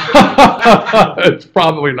 It's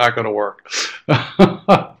probably not going to work.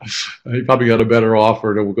 He probably got a better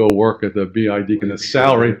offer to go work at the BI Deaconess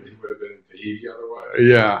salary. He would have been in Tahiti otherwise.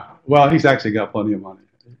 Yeah, well, he's actually got plenty of money.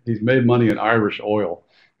 He's made money in Irish oil,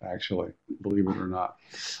 actually, believe it or not.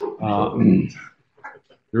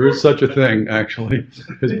 There is such a thing, actually.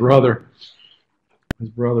 His brother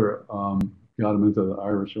got him into the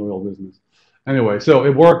Irish oil business. Anyway, so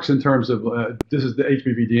it works in terms of this is the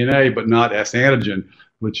HBV DNA, but not S antigen,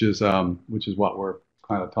 which is what we're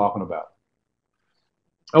kind of talking about.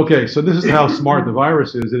 Okay, so this is how smart the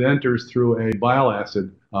virus is. It enters through a bile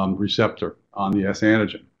acid receptor on the S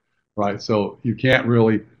antigen, right? So you can't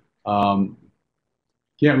really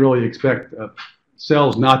expect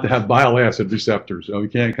cells not to have bile acid receptors. So you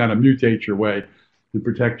can't kind of mutate your way to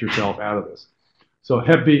protect yourself out of this. So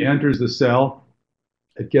Hep B enters the cell.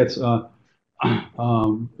 It gets the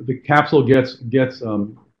capsule gets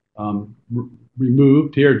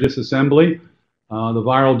removed here, disassembly. The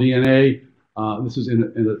viral DNA. This is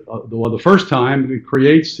the first time it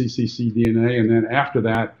creates cccDNA, and then after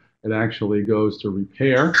that, it actually goes to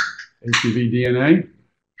repair HBV DNA,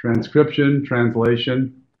 transcription,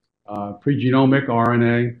 translation, pregenomic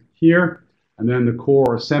RNA here, and then the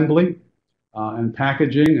core assembly and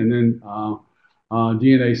packaging, and then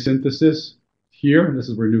DNA synthesis here. This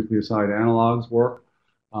is where nucleoside analogs work,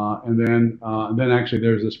 and then actually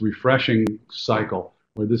there's this refreshing cycle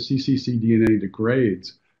where the cccDNA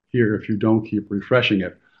degrades here if you don't keep refreshing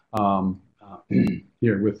it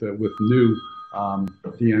here with new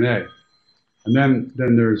DNA, and then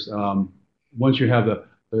there's once you have the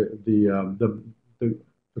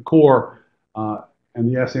core and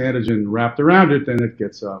the S antigen wrapped around it, then it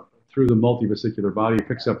gets through the multivesicular body, it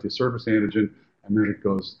picks up the surface antigen, and then it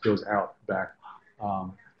goes out back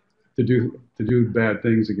to do bad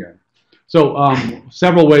things again. So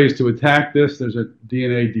several ways to attack this. There's a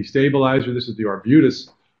DNA destabilizer. This is the Arbutus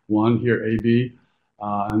one here, AB,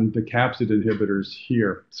 and the capsid inhibitors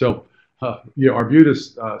here. So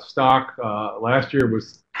Arbutus stock last year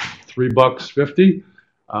was $3.50.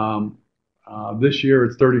 This year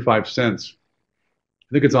it's 35 cents.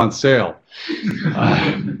 I think it's on sale.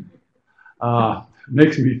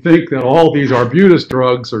 Makes me think that all these Arbutus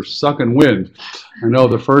drugs are sucking wind. I know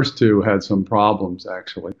the first two had some problems,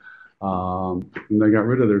 actually. And they got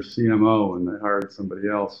rid of their CMO and they hired somebody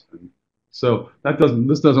else. And so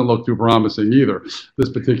this doesn't look too promising either, this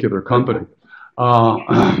particular company.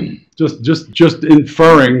 Just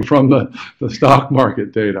inferring from the stock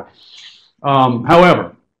market data.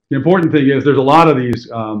 However, the important thing is there's a lot of these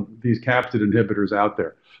capsid inhibitors out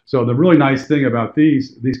there. So the really nice thing about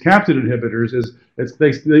these capsid inhibitors is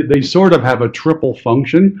they sort of have a triple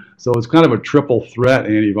function. So it's kind of a triple threat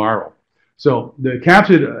antiviral. So the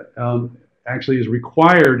capsid actually is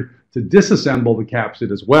required to disassemble the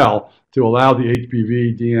capsid as well to allow the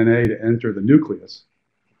HBV DNA to enter the nucleus.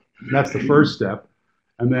 That's the first step.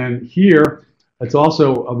 And then here, it's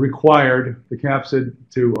also required the capsid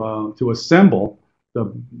to assemble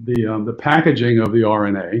the packaging of the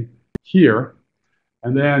RNA here,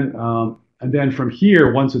 and then from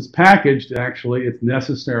here, once it's packaged, actually, it's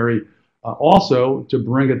necessary also to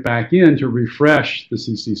bring it back in to refresh the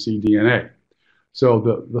cccDNA. So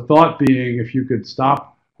the thought being, if you could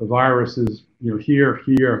stop the viruses, here,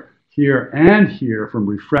 and here from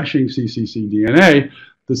refreshing cccDNA,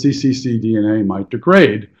 the cccDNA might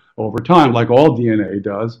degrade over time, like all DNA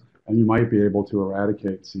does, and you might be able to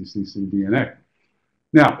eradicate cccDNA.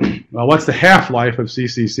 Now, what's the half-life of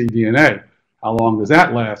cccDNA? How long does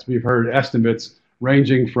that last? We've heard estimates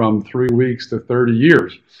ranging from 3 weeks to 30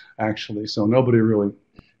 years, actually, so nobody really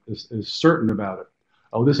is certain about it.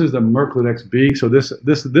 Oh, this is the Mercledex B. So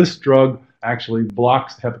this drug actually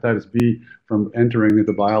blocks hepatitis B from entering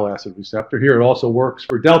the bile acid receptor. Here, it also works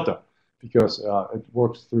for Delta because it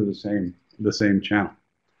works through the same channel.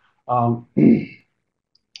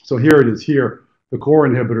 So here it is here. The core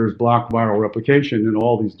inhibitors block viral replication in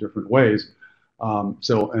all these different ways. And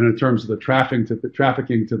in terms of the trafficking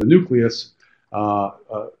to the nucleus,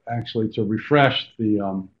 actually to refresh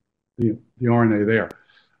the RNA there.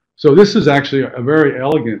 So this is actually a very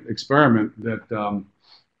elegant experiment that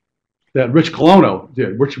that Rich Colono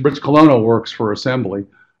did. Rich Colono works for Assembly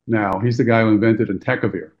now. He's the guy who invented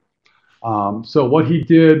entecavir. So what he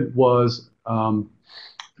did was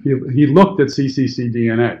he looked at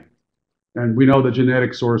cccDNA. And we know the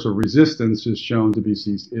genetic source of resistance is shown to be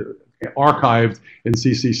archived in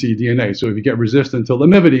cccDNA. So if you get resistant to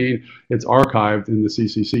lamivudine, it's archived in the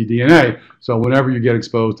cccDNA. So whenever you get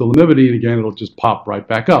exposed to lamivudine again, it'll just pop right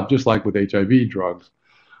back up, just like with HIV drugs,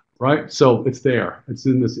 right? So it's there. It's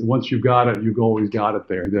in this. Once you've got it, you've always got it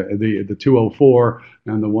there. The 204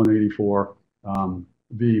 and the 184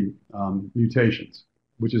 V mutations,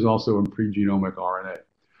 which is also in pre-genomic RNA.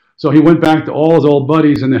 So he went back to all his old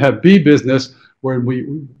buddies in the Hep B business, where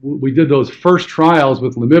we did those first trials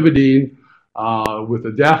with lamivudine, with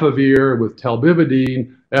adafovir, with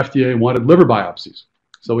telbivudine. FDA wanted liver biopsies.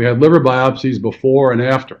 So we had liver biopsies before and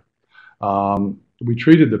after. We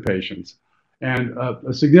treated the patients. And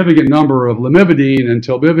a significant number of lamivudine and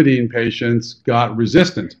telbivudine patients got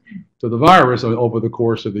resistant to the virus over the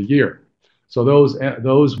course of the year. So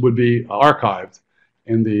those would be archived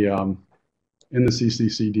in the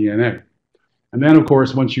cccDNA. And then, of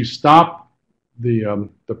course, once you stop the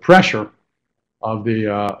pressure of the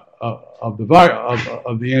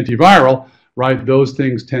antiviral, right, those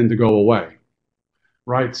things tend to go away,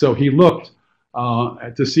 right? So he looked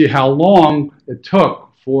to see how long it took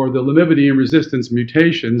for the lamivudine resistance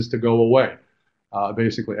mutations to go away,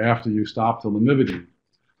 basically after you stop the lamivudine.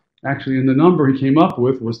 Actually, and the number he came up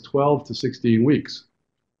with was 12 to 16 weeks,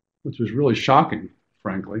 which was really shocking,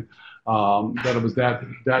 frankly. That it was that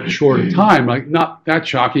short a time. Like, not that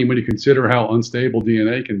shocking when you consider how unstable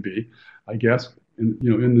DNA can be, I guess, in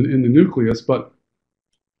the nucleus, but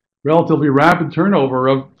relatively rapid turnover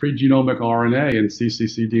of pre-genomic RNA and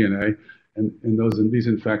cccDNA in these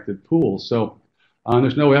infected pools. So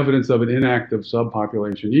there's no evidence of an inactive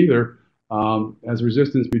subpopulation either, as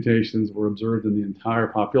resistance mutations were observed in the entire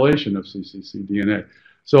population of cccDNA.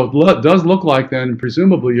 So it does look like then,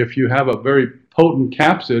 presumably, if you have a very potent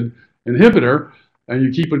capsid inhibitor and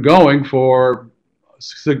you keep it going for,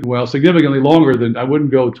 well, significantly longer than, I wouldn't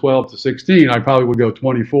go 12 to 16, I probably would go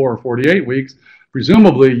 24 or 48 weeks.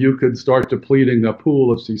 Presumably, you could start depleting the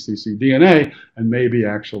pool of cccDNA and maybe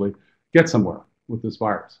actually get somewhere with this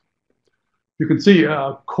virus. You can see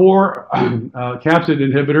core capsid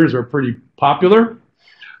inhibitors are pretty popular.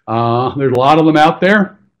 There's a lot of them out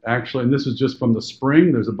there, actually, and this is just from the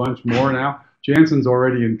spring. There's a bunch more now. Janssen's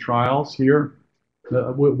already in trials here.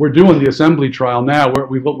 We're doing the Assembly trial now.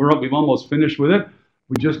 We've almost finished with it.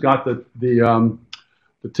 We just got the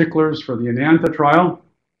ticklers for the Enanta trial.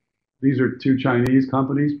 These are two Chinese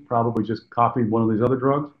companies, probably just copied one of these other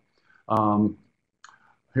drugs.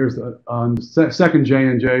 Here's the second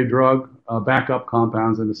J&J drug, backup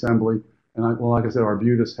compounds in Assembly. And well, like I said,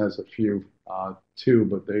 Arbutus has a few too,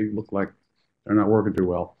 but they look like they're not working too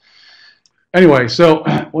well. Anyway, so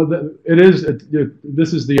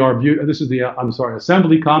this is the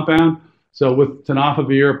Assembly compound. So with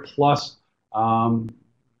tenofovir plus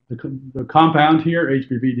the compound here,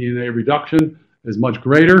 HBV DNA reduction is much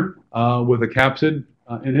greater with a capsid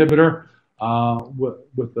inhibitor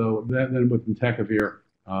than with entecavir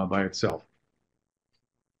by itself.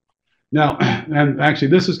 Now, and actually,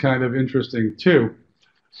 this is kind of interesting too.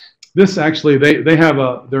 This actually, they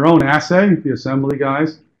have their own assay, the Assembly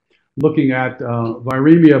guys, looking at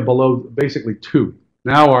viremia below basically 2.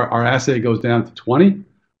 Now our assay goes down to 20,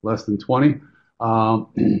 less than 20.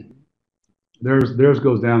 Theirs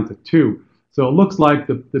goes down to 2. So it looks like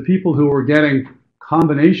the people who were getting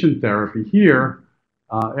combination therapy here,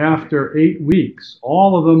 after 8 weeks,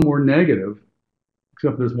 all of them were negative,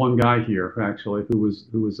 except there's one guy here actually who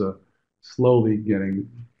was slowly getting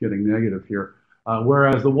negative here.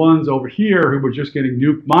 Whereas the ones over here who were just getting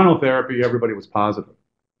monotherapy, everybody was positive.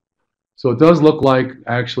 So it does look like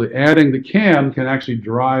actually adding the CAM can actually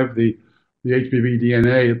drive the HBV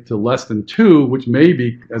DNA to less than 2, which may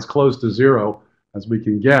be as close to 0 as we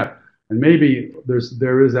can get. And maybe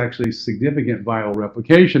there is actually significant viral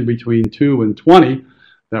replication between 2 and 20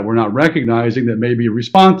 that we're not recognizing that may be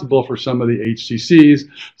responsible for some of the HCCs,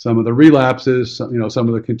 some of the relapses, some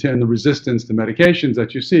of the resistance to medications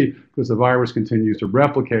that you see because the virus continues to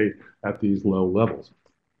replicate at these low levels.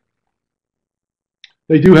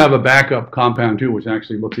 They do have a backup compound too, which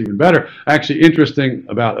actually looks even better. Actually, interesting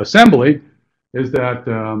about Assembly is that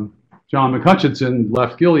John McHutchison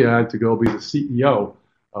left Gilead to go be the CEO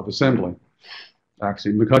of Assembly.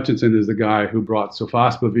 Actually, McHutchison is the guy who brought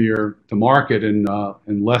sofosbuvir to market in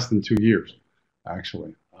less than 2 years,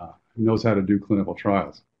 actually. He knows how to do clinical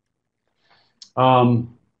trials.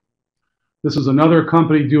 This is another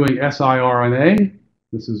company doing siRNA.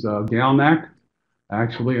 This is GalNAc,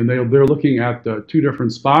 actually, and they're looking at 2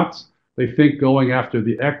 different spots. They think going after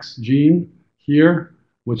the X gene here,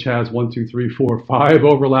 which has 1, 2, 3, 4, 5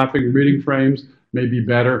 overlapping reading frames, may be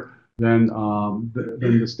better than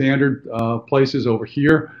the standard places over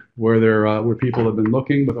here, where people have been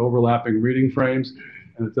looking with overlapping reading frames,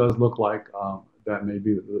 and it does look like that may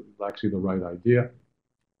be actually the right idea.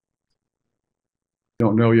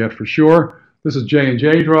 Don't know yet for sure. This is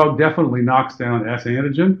J&J drug, definitely knocks down S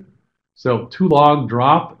antigen. So 2 log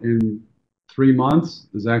drop in 3 months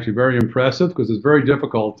is actually very impressive because it's very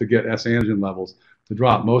difficult to get S antigen levels to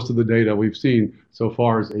drop. Most of the data we've seen so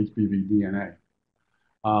far is HBV DNA.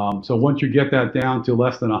 So once you get that down to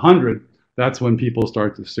less than 100, that's when people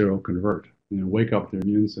start to seroconvert, wake up their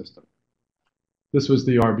immune system. This was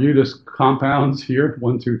the Arbutus compounds here,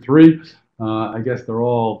 1, 2, 3. I guess they're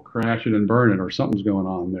all crashing and burning, or something's going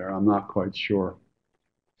on there. I'm not quite sure.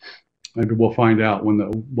 Maybe we'll find out when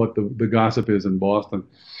what the gossip is in Boston.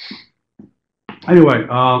 Anyway,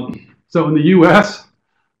 so in the U.S.,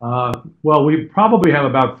 well, we probably have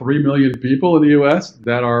about 3 million people in the U.S.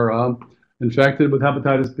 that are infected with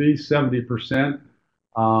hepatitis B. 70%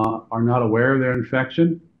 are not aware of their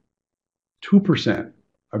infection. 2%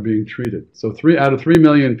 are being treated. So 3 out of 3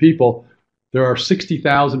 million people, there are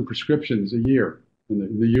 60,000 prescriptions a year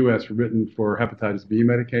in the U.S. written for hepatitis B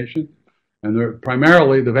medication. And they're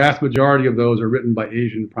primarily, the vast majority of those are written by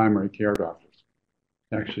Asian primary care doctors,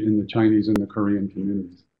 actually in the Chinese and the Korean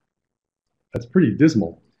communities. That's pretty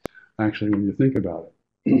dismal, actually, when you think about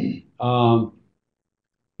it.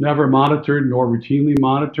 Never monitored nor routinely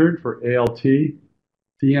monitored for ALT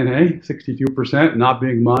DNA, 62% not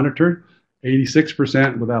being monitored,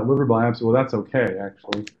 86% without liver biopsy. Well, that's okay,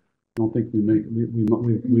 actually. I don't think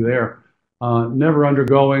we there. Never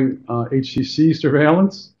undergoing HCC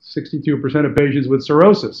surveillance, 62% of patients with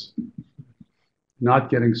cirrhosis not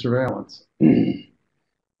getting surveillance.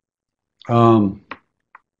 So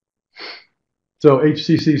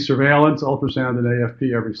HCC surveillance, ultrasound and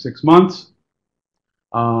AFP every 6 months.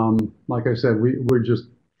 Like I said,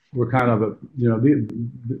 we're kind of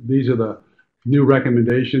these are the new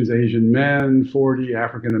recommendations. Asian men 40,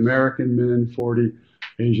 African American men 40,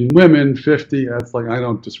 Asian women 50. That's like, I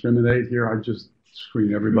don't discriminate here. I just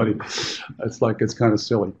screen everybody. It's like, it's kind of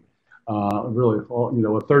silly. Really, a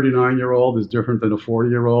 39-year-old is different than a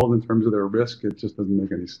 40-year-old in terms of their risk. It just doesn't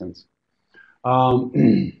make any sense.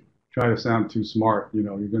 Try to sound too smart, you're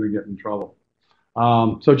going to get in trouble.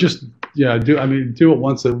 So just, do it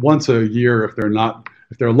once a year if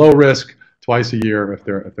they're low risk, twice a year if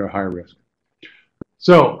they're high risk.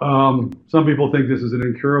 So some people think this is an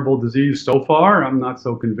incurable disease so far. I'm not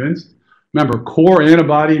so convinced. Remember, core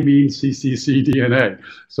antibody means cccDNA,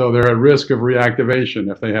 so they're at risk of reactivation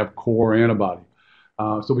if they have core antibody.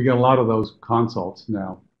 So we get a lot of those consults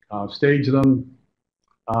now. Stage them,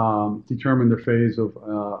 determine the phase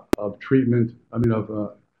of treatment.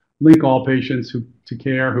 Link all patients to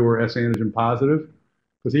care who are S antigen positive,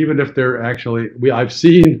 because even if they're I've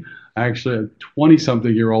seen actually a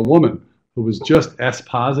 20-something-year-old woman who was just S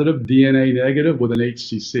positive, DNA negative with an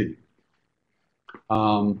HCC.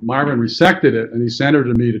 Myron resected it, and he sent her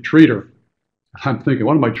to me to treat her. I'm thinking,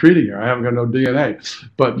 what am I treating her? I haven't got no DNA.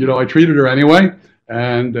 But, I treated her anyway,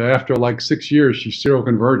 and after like 6 years, she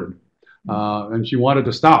seroconverted. And she wanted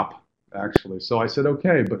to stop, actually. So I said,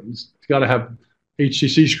 okay, but it's got to have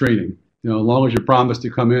HCC screening, as long as you promise to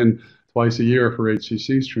come in twice a year for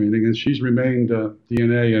HCC screening. And she's remained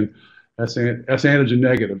DNA and S antigen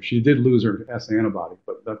negative. She did lose her S antibody,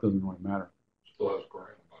 but that doesn't really matter. Still has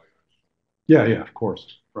core antibody. Yeah, of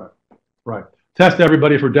course. Right. Test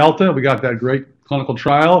everybody for Delta. We got that great clinical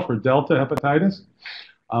trial for Delta hepatitis.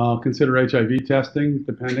 Consider HIV testing,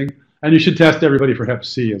 depending. And you should test everybody for Hep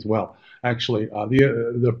C as well. Actually,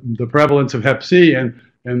 the prevalence of Hep C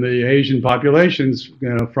in the Asian populations,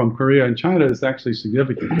 from Korea and China is actually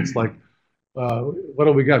significant. It's like, what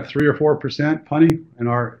do we got? 3 or 4%, Punny, in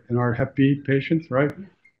our Hep B patients, right?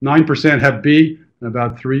 9% Hep B and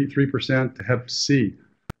about 3% Hep C,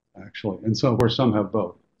 actually, and so where some have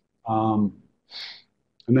both. And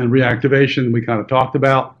then reactivation we kind of talked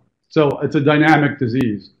about. So it's a dynamic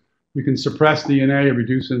disease. We can suppress DNA,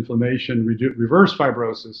 reduce inflammation, reverse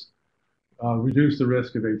fibrosis, reduce the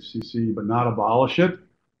risk of HCC, but not abolish it.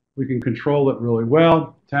 We can control it really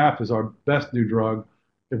well. TAF is our best new drug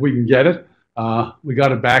if we can get it. We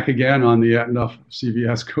got it back again on the enough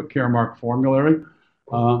CVS Caremark formulary.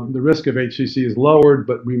 The risk of HCC is lowered,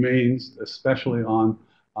 but remains, especially on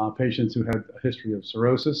patients who had a history of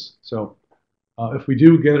cirrhosis. So if we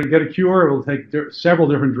do get a cure, it will take several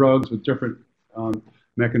different drugs with different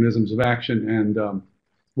mechanisms of action, and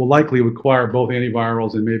will likely require both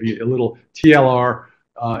antivirals and maybe a little TLR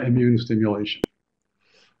immune stimulation.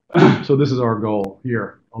 So this is our goal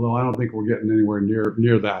here, although I don't think we're getting anywhere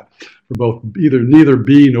near that for both neither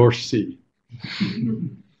B nor C.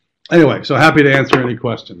 Anyway, so happy to answer any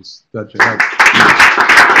questions that you have.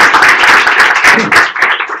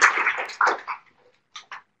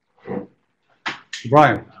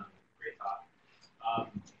 Brian. Great talk.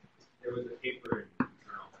 There was a paper in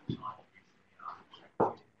Journal Oncology recently on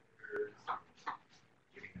checkpoint inhibitors,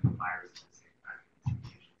 giving them a virus at the same time as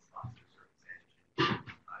mutations lost their surface antigen.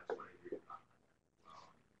 I just wanted to hear your comment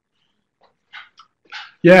on that as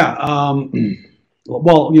well. Yeah.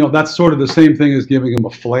 Well, that's sort of the same thing as giving them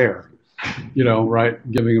a flare,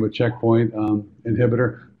 right? Giving them a checkpoint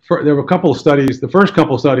inhibitor. There were a couple of studies. The first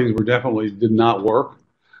couple of studies did not work,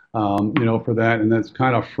 for that, and that's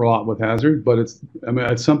kind of fraught with hazard. But it's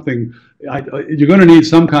something you're going to need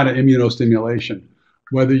some kind of immunostimulation,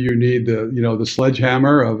 whether you need the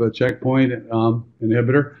sledgehammer of a checkpoint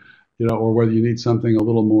inhibitor, or whether you need something a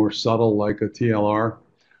little more subtle like a TLR.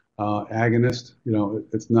 Agonist,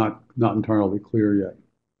 it's not entirely clear yet.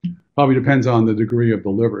 Probably depends on the degree of the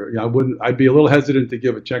liver. I'd be a little hesitant to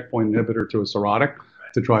give a checkpoint inhibitor to a cirrhotic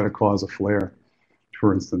to try to cause a flare,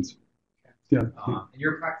 for instance. Yeah. In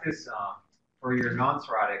your practice, for your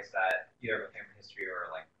non-cirrhotics that either have a family history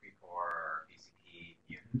or like pre-core or BCP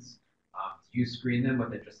mutants, do you screen them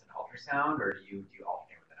with just an ultrasound, or do you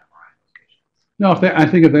alternate with an MRI in those patients? No,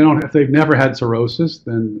 if they've never had cirrhosis,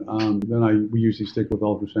 then we usually stick with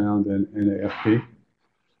ultrasound and AFP.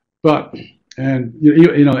 But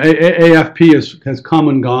AFP has come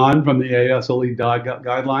and gone from the ASLE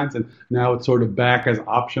guidelines, and now it's sort of back as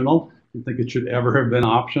optional. I don't think it should ever have been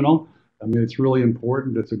optional. I mean, it's really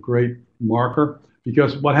important. It's a great marker,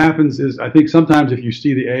 because what happens is, I think sometimes if you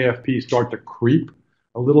see the AFP start to creep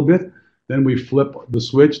a little bit, then we flip the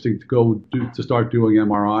switch to start doing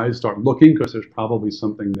MRIs, start looking, because there's probably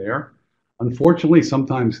something there. Unfortunately,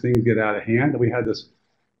 sometimes things get out of hand. We had this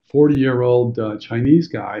 40-year-old Chinese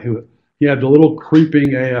guy who he had the little creeping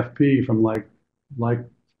AFP from like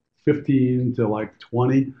 15 to like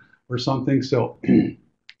 20 or something. So I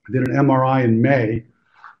did an MRI in May,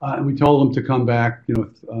 and we told him to come back,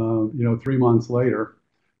 3 months later,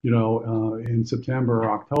 in September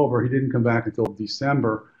or October. He didn't come back until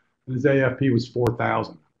December. And his AFP was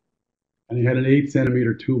 4,000, and he had an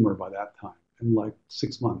 8-centimeter tumor by that time in like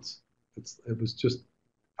 6 months. It was just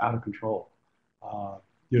out of control.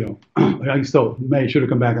 I still should have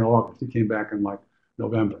come back in August. He came back in like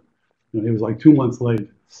November. He was like 2 months late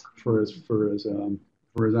for his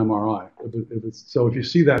MRI. So if you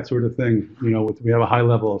see that sort of thing, we have a high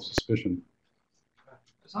level of suspicion. I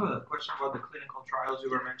just have a question about the clinical trials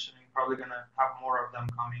you were mentioning. Probably going to have more of them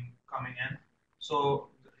coming in. So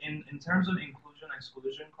in terms of inclusion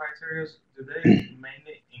exclusion criteria, do they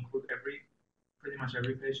mainly include pretty much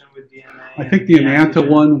every patient with DNA? I think the Enanta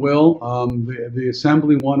one will. The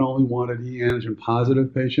Assembly one only wanted E antigen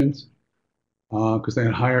positive patients because they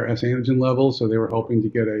had higher S antigen levels, so they were hoping to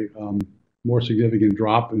get a more significant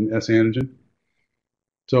drop in S antigen.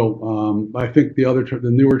 So I think the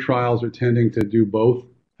newer trials are tending to do both,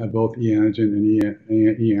 have both E antigen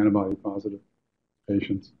and E antibody positive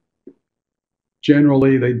patients.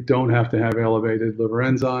 Generally, they don't have to have elevated liver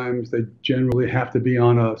enzymes. They generally have to be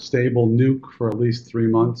on a stable nuke for at least 3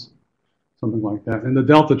 months, something like that. And the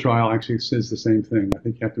Delta trial actually says the same thing. I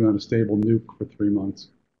think you have to be on a stable nuke for 3 months.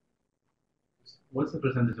 What's the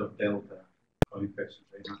percentage of Delta co-infections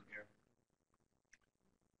they have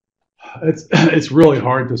here? It's really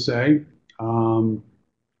hard to say.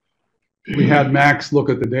 We had Max look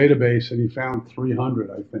at the database, and he found 300,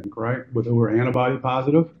 I think, right, who were antibody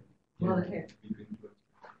positive.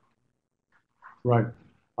 Right.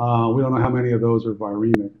 We don't know how many of those are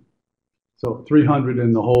viremic. So 300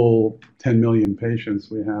 in the whole 10 million patients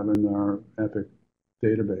we have in our EPIC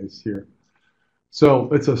database here.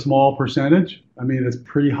 So it's a small percentage. I mean, it's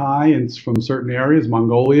pretty high from certain areas.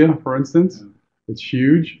 Mongolia, for instance, it's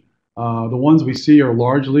huge. The ones we see are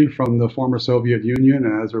largely from the former Soviet Union,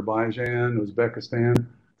 Azerbaijan, Uzbekistan,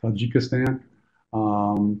 Tajikistan.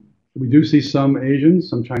 We do see some Asians,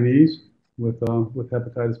 some Chinese with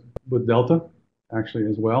hepatitis, with Delta, actually,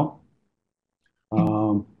 as well,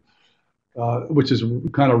 which is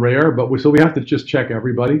kind of rare. But so we have to just check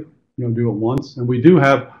everybody, do it once. And we do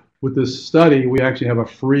have, with this study, we actually have a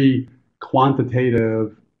free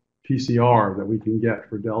quantitative PCR that we can get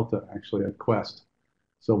for Delta actually at Quest.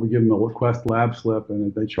 So we give them a Quest lab slip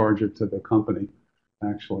and they charge it to the company.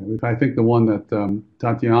 Actually, I think the one that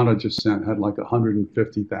Tatiana just sent had like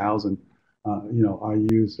 150,000,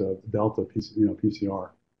 IUs of Delta, PCR.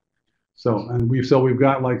 So we've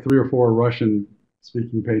got like 3 or 4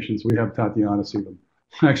 Russian-speaking patients. We have Tatiana see them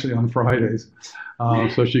actually on Fridays,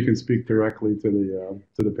 so she can speak directly to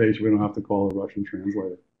the patient. We don't have to call a Russian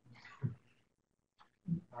translator.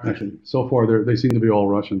 Actually, so far they seem to be all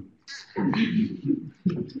Russian. All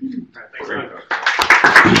right, thanks, Ron.